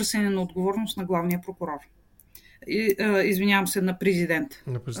за търсене на отговорност на главния прокурор. Извинявам се, на президент.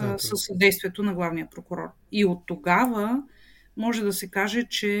 Със съдействието на главния прокурор. И от тогава може да се каже,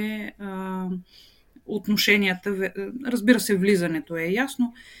 че отношенията, разбира се, влизането е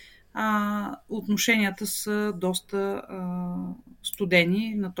ясно, отношенията са доста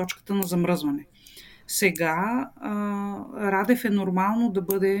студени на точката на замръзване. Сега Радев е нормално да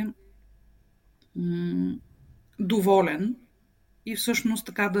бъде доволен и всъщност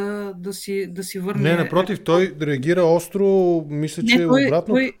така да си върне... Не, напротив, той реагира остро, мисля, че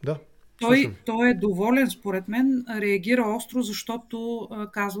обратно. Той е доволен, според мен, реагира остро, защото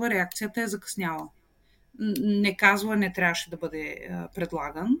казва, реакцията е закъсняла. Не казва, не трябваше да бъде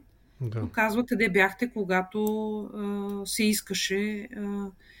предлаган. Да. Казва, къде бяхте, когато се искаше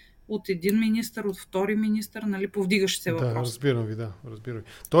от един министър, от втори министър, нали, повдигаш се въпрос. Да, разбирам ви.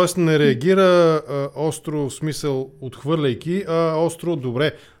 Тоест не реагира остро, в смисъл отхвърляйки, а остро,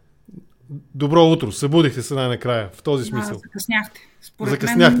 добро утро, събудихте се най-накрая, в този смисъл. Закъсняхте.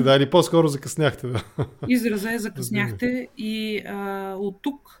 Закъсняхте, да, или по-скоро закъсняхте, да. Израза е закъсняхте и от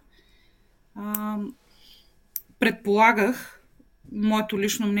тук предполагах, моето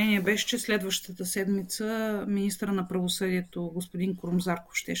лично мнение беше, че следващата седмица министъра на правосъдието господин Крум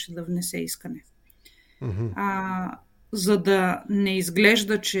Зарков щеше да внесе искане. За да не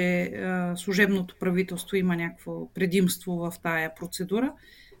изглежда, че служебното правителство има някакво предимство в тая процедура,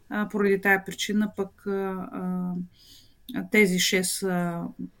 поради тая причина пък тези 6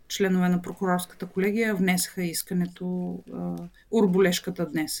 членове на прокурорската колегия внесаха искането урболешката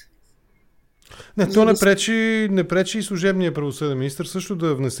днес. Не, то не пречи и служебния правосъден министър също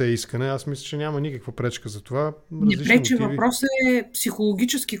да внесе искане. Аз мисля, че няма никаква пречка за това. Не пречи, въпросът е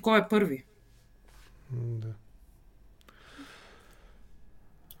психологически кой е първи. Да.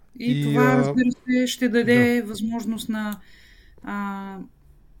 И това, разбира се, ще даде възможност на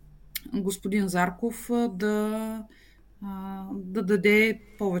господин Зарков да даде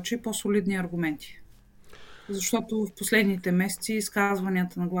повече и по-солидни аргументи. Защото в последните месеци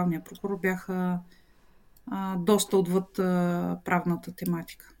изказванията на главния прокурор бяха доста отвъд правната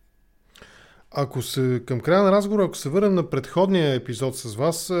тематика. Към края на разговора, ако се върнем на предходния епизод с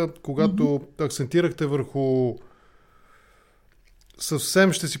вас, когато акцентирахте върху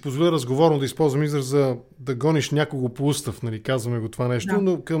съвсем ще си позволя разговорно да използвам израза да гониш някого по устав, нали, казваме го това нещо,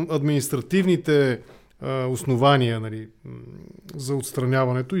 но към административните основания, нали, за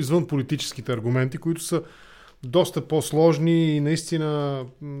отстраняването, извън политическите аргументи, които са доста по-сложни и наистина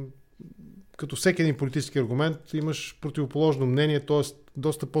като всеки един политически аргумент имаш противоположно мнение, т.е.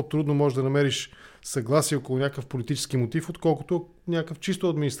 доста по-трудно можеш да намериш съгласие около някакъв политически мотив, отколкото някакъв чисто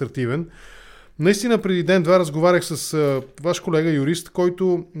административен. Наистина преди ден-два разговарях с ваш колега юрист,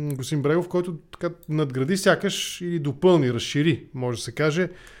 господин Брегов, който така надгради сякаш или допълни, разшири, може да се каже,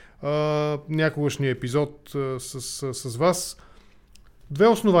 някогашния епизод с вас. Две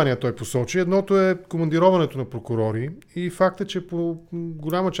основания той посочи. Едното е командироването на прокурори и факта, че по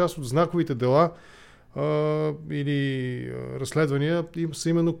голяма част от знаковите дела или разследвания са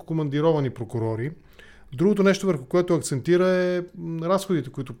именно командировани прокурори. Другото нещо, върху което акцентира, е разходите,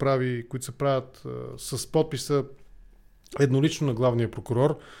 които се правят с подписа еднолично на главния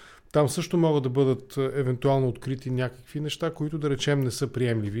прокурор. Там също могат да бъдат евентуално открити някакви неща, които да речем не са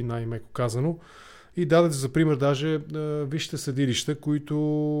приемливи, най-меко казано. И дадете за пример даже висшите съдилища,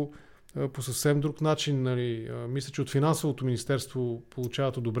 които по съвсем друг начин, нали, мисля, че от финансовото министерство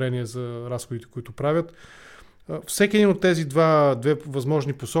получават одобрение за разходите, които правят. Всеки един от тези две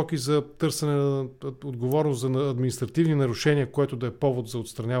възможни посоки за търсене на отговорност за административни нарушения, което да е повод за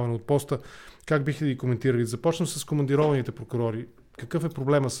отстраняване от поста, как бихте ги коментирали? Започнем с командированите прокурори. Какъв е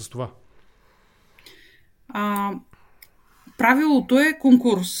проблема с това? Правилото е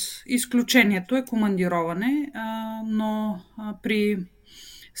конкурс. Изключението е командироване, но при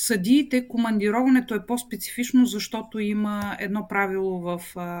съдиите командироването е по-специфично, защото има едно правило в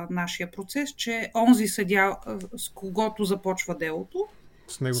нашия процес, че онзи съдия, с когото започва делото,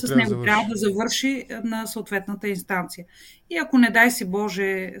 с него трябва да завърши на съответната инстанция. И ако не дай си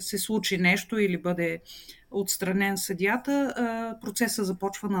Боже се случи нещо или бъде отстранен съдията, процесът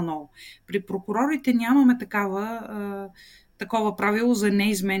започва наново. При прокурорите нямаме такова правило за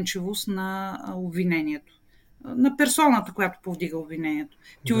неизменчивост на обвинението. На персоната, която повдига обвинението.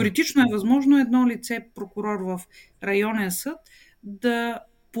 Теоретично е възможно едно лице, прокурор в районен съд, да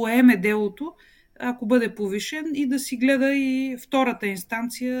поеме делото, ако бъде повишен, и да си гледа и втората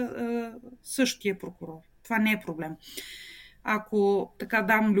инстанция същия прокурор. Това не е проблем. Ако така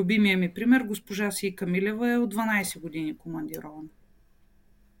дам любимия ми пример, госпожа Си Камилева е от 12 години командирована.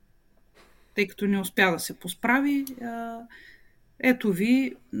 Тъй като не успя да се посправи, ето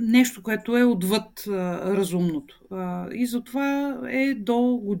ви нещо, което е отвъд разумното. И затова е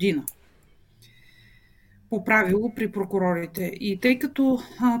до година. По правило при прокурорите. И тъй като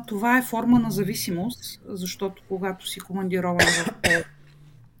това е форма на зависимост, защото когато си командирован в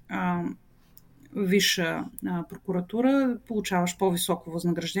висша прокуратура, получаваш по-високо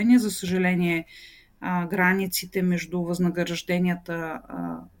възнаграждение. За съжаление, границите между възнагражденията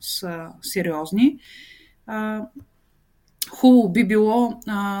са сериозни. Хубаво би било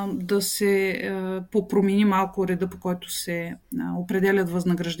да се попромени малко реда, по който се определят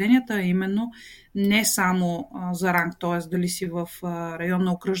възнагражденията, а именно не само за ранг, т.е. дали си в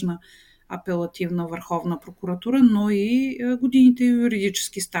районна окръжна апелативна върховна прокуратура, но и годините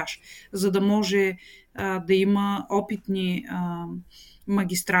юридически стаж, за да може да има опитни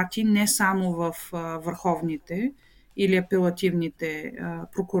магистрати, не само в върховните или апелативните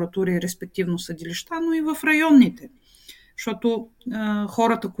прокуратури, респективно съдилища, но и в районните. Защото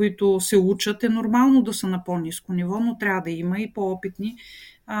хората, които се учат, е нормално да са на по-ниско ниво, но трябва да има и по-опитни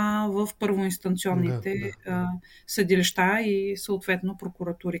в първоинстанционните съдилища и съответно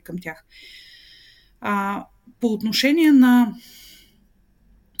прокуратури към тях. По отношение на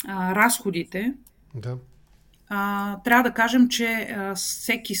разходите, трябва да кажем, че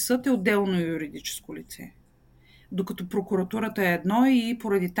всеки съд е отделно юридическо лице. Докато прокуратурата е едно и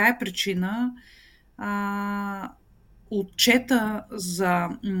поради тая причина отчета за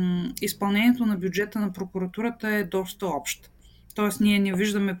изпълнението на бюджета на прокуратурата е доста общ. Тоест ние не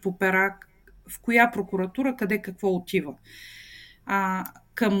виждаме по пера в коя прокуратура къде какво отива.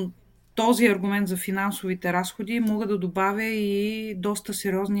 Към този аргумент за финансовите разходи мога да добавя и доста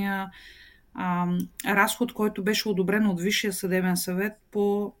сериозния разход, който беше одобрен от Висшия съдебен съвет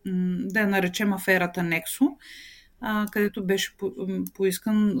по, да наречем, аферата Нексо, където беше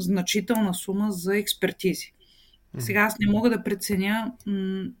поискан значителна сума за експертизи. Сега аз не мога да преценя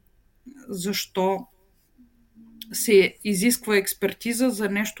защо се изисква експертиза за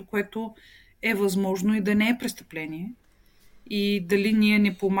нещо, което е възможно и да не е престъпление. И дали ние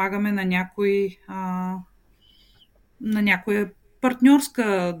не помагаме на някоя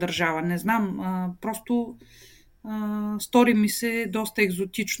партньорска държава. Не знам. Просто стори ми се доста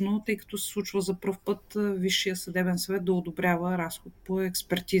екзотично, тъй като се случва за пръв път Висшия съдебен съвет да одобрява разход по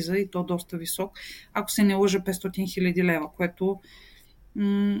експертиза и то доста висок. Ако се не лъжа 500 хиляди лева, което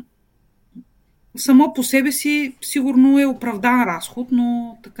само по себе си сигурно е оправдан разход,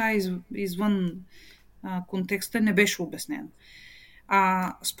 но така извън контекста не беше обяснено.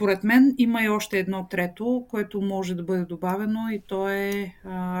 Според мен има и още едно трето, което може да бъде добавено и то е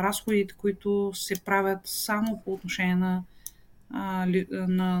разходите, които се правят само по отношение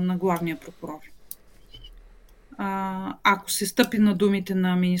на главния прокурор. Ако се стъпи на думите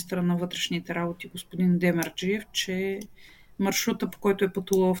на министъра на вътрешните работи господин Демерджиев, че маршрута, по който е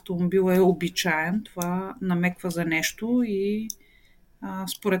пътувал автомобила, е обичаен, това намеква за нещо и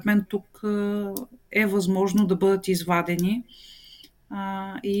според мен тук е възможно да бъдат извадени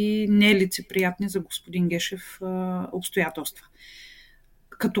и нелицеприятни за господин Гешев обстоятелства.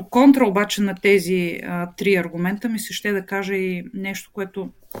 Като контра обаче на тези три аргумента ми се ще да кажа и нещо, което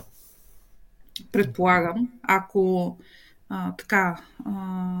предполагам, ако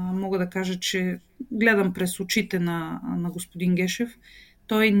мога да кажа, че гледам през очите на господин Гешев,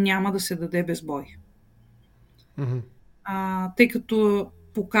 той няма да се даде без бой. Тъй като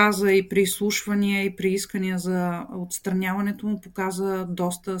показа и при изслушвания, и при искания за отстраняването му, показа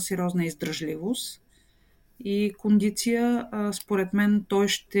доста сериозна издръжливост и кондиция. Според мен той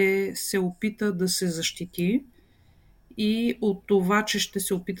ще се опита да се защити и от това, че ще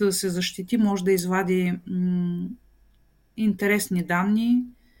се опита да се защити, може да извади интересни данни.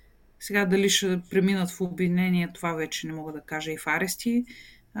 Сега дали ще преминат в обвинение, това вече не мога да кажа, и в арести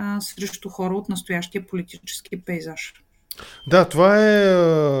срещу хора от настоящия политически пейзаж. Да,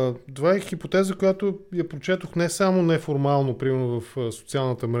 това е хипотеза, която я прочетох не само неформално, примерно в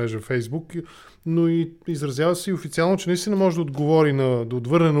социалната мрежа Facebook, но и изразява се и официално, че наистина може да отговори да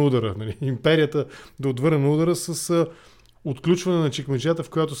отвърне на удара. Нали? Империята да отвърне на удара с отключване на чекмеджета, в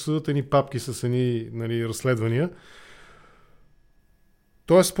която съдат едни папки с едни разследвания.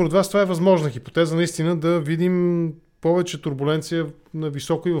 Тоест, според вас това е възможна хипотеза наистина да видим повече турбуленция на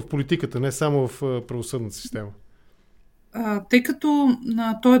високо и в политиката, не само в правосъдната система. Тъй като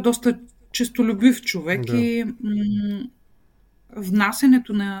той е доста честолюбив човек и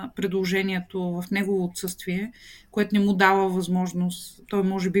внасенето на предложението в негово отсъствие, което не му дава възможност, той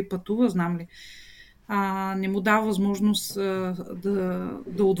може би пътува, знам ли, не му дава възможност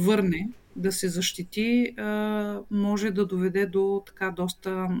да отвърне, да се защити, може да доведе до така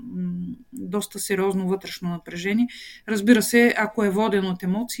доста сериозно вътрешно напрежение. Разбира се, ако е воден от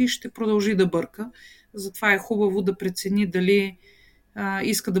емоции, ще продължи да бърка. Затова е хубаво да прецени дали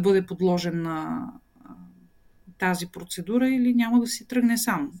иска да бъде подложен на тази процедура или няма да си тръгне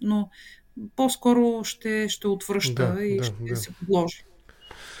сам. Но по-скоро ще отвръща ще се подложи.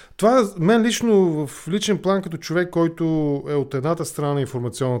 Това мен лично, в личен план, като човек, който е от едната страна на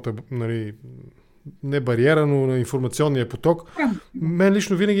информационната, не бариера, но на информационния поток, мен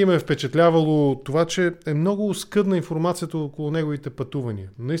лично винаги ме е впечатлявало това, че е много оскъдна информацията около неговите пътувания.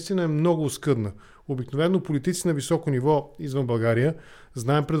 Наистина е много оскъдна. Обикновено политици на високо ниво извън България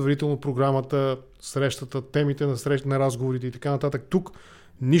знаем предварително програмата, срещата, темите на разговорите и така нататък. Тук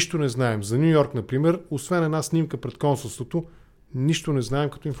нищо не знаем. За Ню Йорк, например, освен една снимка пред консулството, нищо не знаем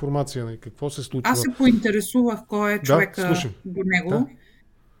като информация. Нали? Какво се случва? Аз се поинтересувах кой е човека до него. Да.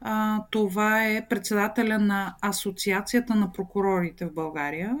 Това е председателя на Асоциацията на прокурорите в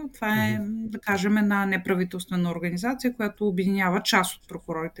България. Това е, да кажем, една неправителствена организация, която обединява част от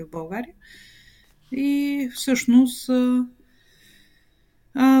прокурорите в България. И всъщност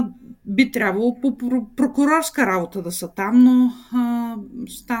би трябвало по прокурорска работа да са там, но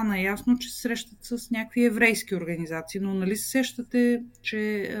стана ясно, че се срещат с някакви еврейски организации. Но нали се сещате,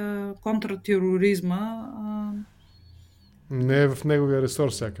 че контратероризма не е в неговия ресор,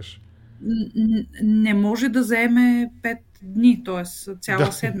 сякаш. Не може да заеме 5 дни, т.е.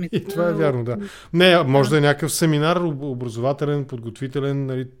 цяла седмица. И това е вярно, да. Не, може да е някакъв семинар, образователен, подготвителен,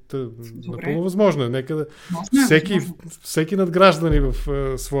 нали, напълно възможно е. Нека да... всеки надграждани в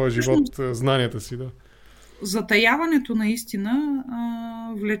своя живот знанията си, да. Затаяването наистина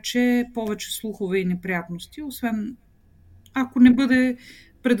влече повече слухове и неприятности, освен ако не бъде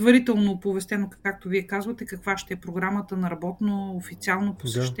предварително оповестено, както вие казвате, каква ще е програмата на работно официално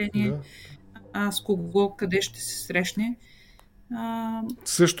посещение, с кого, къде ще се срещне.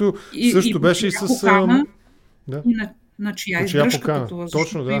 Също беше и с... Покана, и на чия издръжка, като възможно.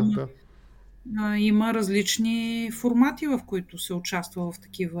 Точно, да. Има различни формати, в които се участва в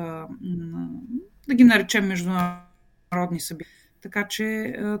такива, да ги наречем, международни събития. Така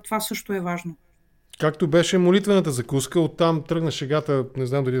че това също е важно. Както беше молитвената закуска, оттам тръгна шегата, не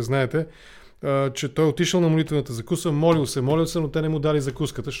знам дали знаете, че той отишъл на молитвената закуска, молил се, но те не му дали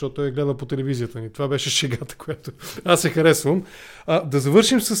закуската, защото той гледа по телевизията ни. Това беше шегата, която аз се харесвам. Да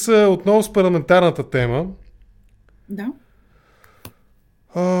завършим отново с парламентарната тема. Да.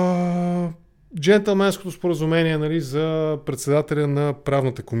 Джентълменското споразумение, нали, за председателя на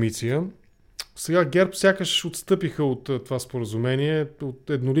правната комисия. Сега ГЕРБ сякаш отстъпиха от това споразумение,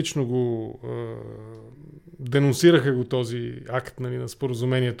 еднолично го денонсираха го този акт, нали, на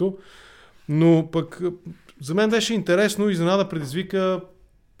споразумението, но пък за мен беше интересно и изненада предизвика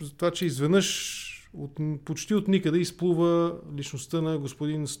това, че изведнъж почти от никъде изплува личността на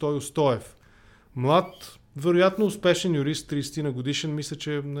господин Стойо Стоев. Млад, вероятно успешен юрист, 30 на годишен, мисля,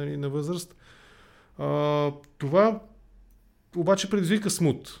 че нали, на възраст. Това обаче предизвика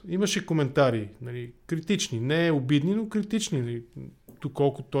смут. Имаше коментари, нали, критични, не обидни, но критични, нали,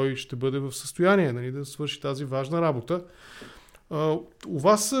 доколко той ще бъде в състояние, нали, да свърши тази важна работа. У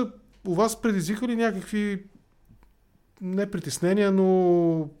вас предизвика ли някакви не притеснения,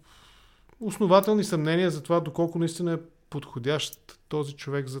 но основателни съмнения за това, доколко наистина е подходящ този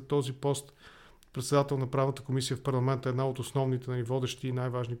човек за този пост, председател на правната комисия в парламента, една от основните, нали, водещи и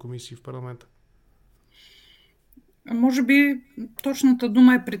най-важни комисии в парламента? Може би точната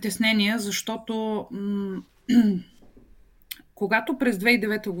дума е притеснение, защото когато през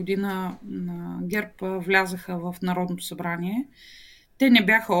 2009 година ГЕРБ влязаха в Народното събрание, те не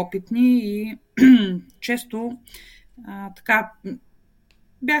бяха опитни и често така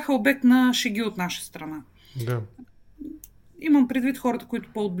бяха обект на шеги от наша страна. Да. Имам предвид хората, които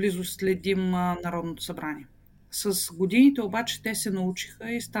по-отблизо следим Народното събрание. С годините обаче те се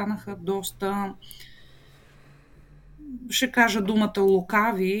научиха и станаха доста, ще кажа думата,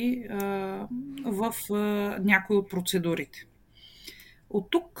 лукави в някои от процедурите. От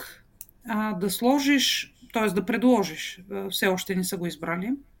тук да сложиш, т.е. да предложиш, все още не са го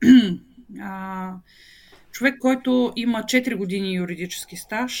избрали, човек, който има 4 години юридически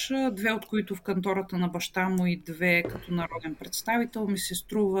стаж, 2 от които в кантората на баща му и 2 като народен представител, ми се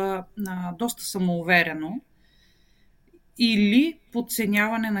струва доста самоуверено или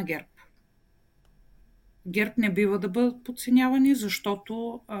подценяване на ГЕРБ. ГЕРБ не бива да бъдат подценявани,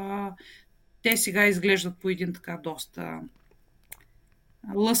 защото те сега изглеждат по един така доста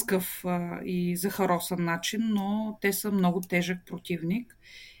лъскав и захаросан начин, но те са много тежък противник.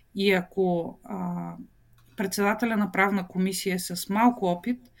 И ако председателя на правна комисия е с малко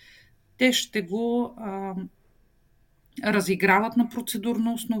опит, те ще го разиграват на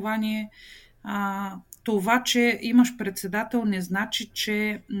процедурно основание. Това, че имаш председател, не значи,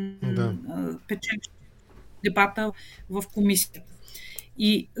 че печелиш дебата в комисията.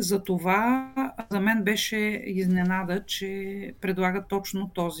 И за това за мен беше изненада, че предлага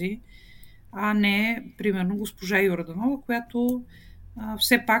точно този, а не, примерно, госпожа Йорданова, която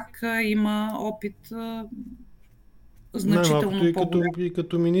все пак има опит значително по-голям. И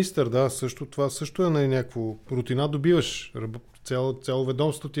като министър, да, това също е някаква рутина, добиваш. Цяло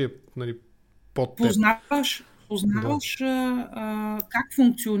ведомство ти е, нали, под теб. Познаваш как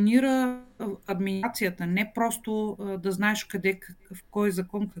функционира администрацията, не просто да знаеш къде, в кой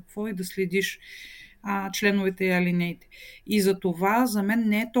закон, какво и да следиш членовете и алинеите. И за това за мен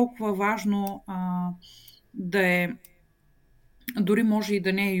не е толкова важно да е дори може и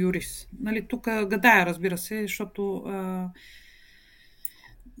да не е юрист. Нали, тук гадая, разбира се, защото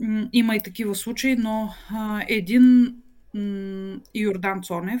има и такива случаи, но един Йордан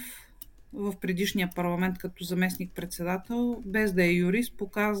Цонев в предишния парламент като заместник-председател, без да е юрист,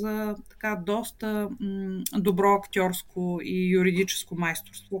 показа така доста добро актьорско и юридическо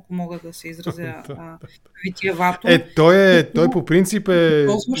майсторство, ако мога да се изразя витиевато. Той по принцип е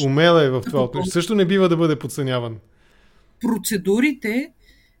умел в това. Също не бива да бъде подценяван. Процедурите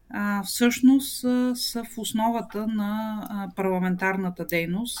всъщност са в основата на парламентарната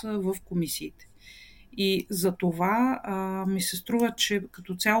дейност в комисиите. И за това ми се струва, че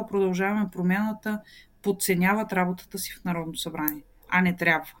като цяло Продължаваме промяната подценяват работата си в Народното събрание, а не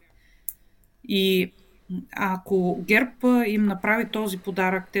трябва. И ако ГЕРБ им направи този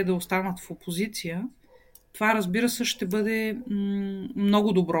подарък, те да останат в опозиция, това, разбира се, ще бъде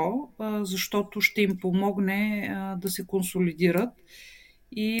много добро, защото ще им помогне да се консолидират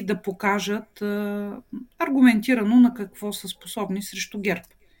и да покажат аргументирано на какво са способни срещу ГЕРБ.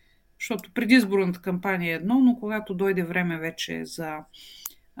 Защото предизборната кампания е едно, но когато дойде време вече за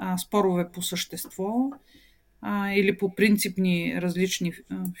спорове по същество или по принципни различни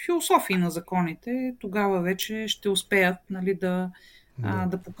философии на законите, тогава вече ще успеят, нали, да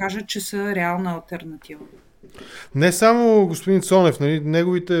покажат, че са реална алтернатива. Не само господин Цонев, нали,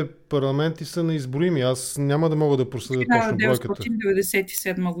 неговите парламенти са неизброими. Аз няма да мога да проследя точно бройката.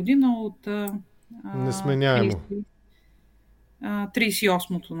 1997 година от несменяемо.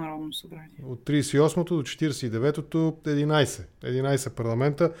 38-то Народно събрание. От 38-то до 49-то 11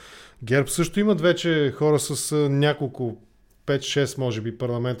 парламента. ГЕРБ също имат вече хора с няколко 5-6 може би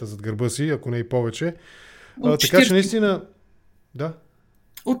парламента зад гърба си, ако не и повече. Така че наистина... Да?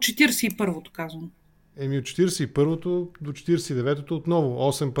 От 41-то казвам. От 41-то до 49-то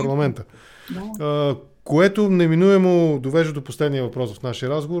отново 8 парламента. Да. Което неминуемо довежда до последния въпрос в нашия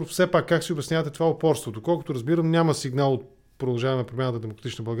разговор. Все пак как си обяснявате това упорство? Доколкото разбирам, няма сигнал от Продължаваме промяната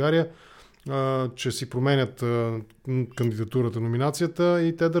Демократична България, че си променят кандидатурата, номинацията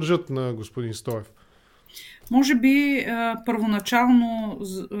и те държат на господин Стоев. Може би първоначално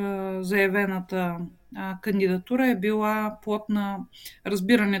заявената кандидатура е била плод на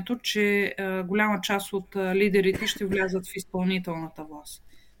разбирането, че голяма част от лидерите ще влязат в изпълнителната власт.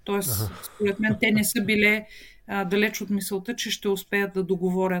 Тоест, според мен, те не са били далеч от мисълта, че ще успеят да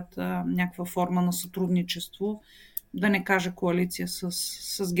договорят някаква форма на сътрудничество, да не кажа коалиция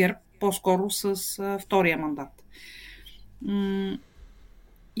с ГЕРБ, по-скоро с втория мандат.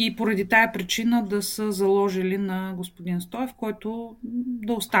 И поради тая причина да са заложили на господин Стоев, който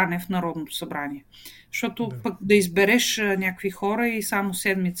да остане в Народното събрание. Защото пък да избереш някакви хора и само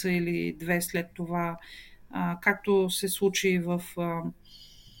седмица или две след това, както се случи в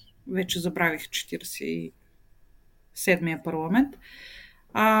вече забравих 47-я парламент.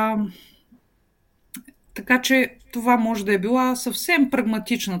 Така че това може да е била съвсем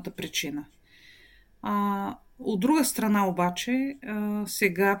прагматичната причина. От друга страна обаче,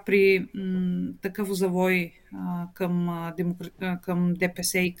 сега при такъв завой към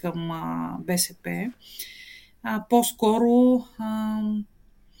ДПС и към БСП, по-скоро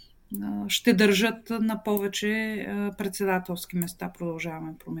ще държат на повече председателски места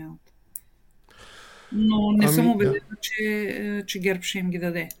Продължаваме промяната. Но не съм убедена, че ГЕРБ ще им ги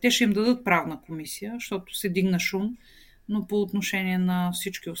даде. Те ще им дадат правна комисия, защото се дигна шум, но по отношение на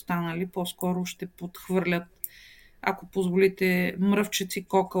всички останали по-скоро ще подхвърлят, ако позволите, мръвчици,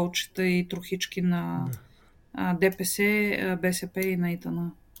 кокълчета и трохички на ДПС, БСП и на ИТН.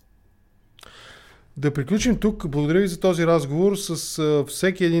 Да приключим тук. Благодаря ви за този разговор. С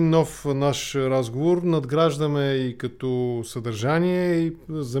всеки един нов наш разговор надграждаме и като съдържание, и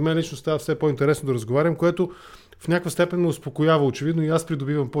за мен лично става все по-интересно да разговарям, което в някаква степен ме успокоява. Очевидно и аз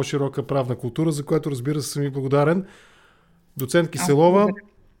придобивам по-широка правна култура, за което, разбира се, съм и благодарен. Доцент Киселова,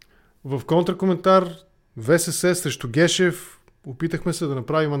 в Контракоментар, ВСС срещу Гешев, опитахме се да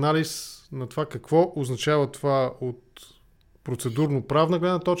направим анализ на това какво означава това от процедурно-правна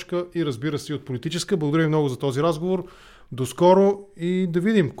гледна точка и, разбира се, от политическа. Благодаря ви много за този разговор. До скоро и да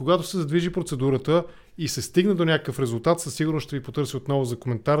видим, когато се задвижи процедурата и се стигне до някакъв резултат, със сигурност ще ви потърся отново за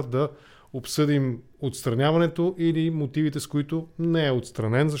коментар да обсъдим отстраняването или мотивите, с които не е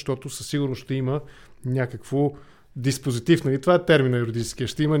отстранен, защото със сигурност ще има някакво диспозитив, нали? Това е термина юридическия.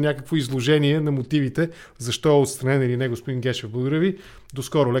 Ще има някакво изложение на мотивите, защо е отстранен или не господин Гешев. Благодаря ви. До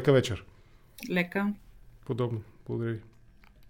скоро. Лека вечер. Лека. Подобно. Благодаря ви.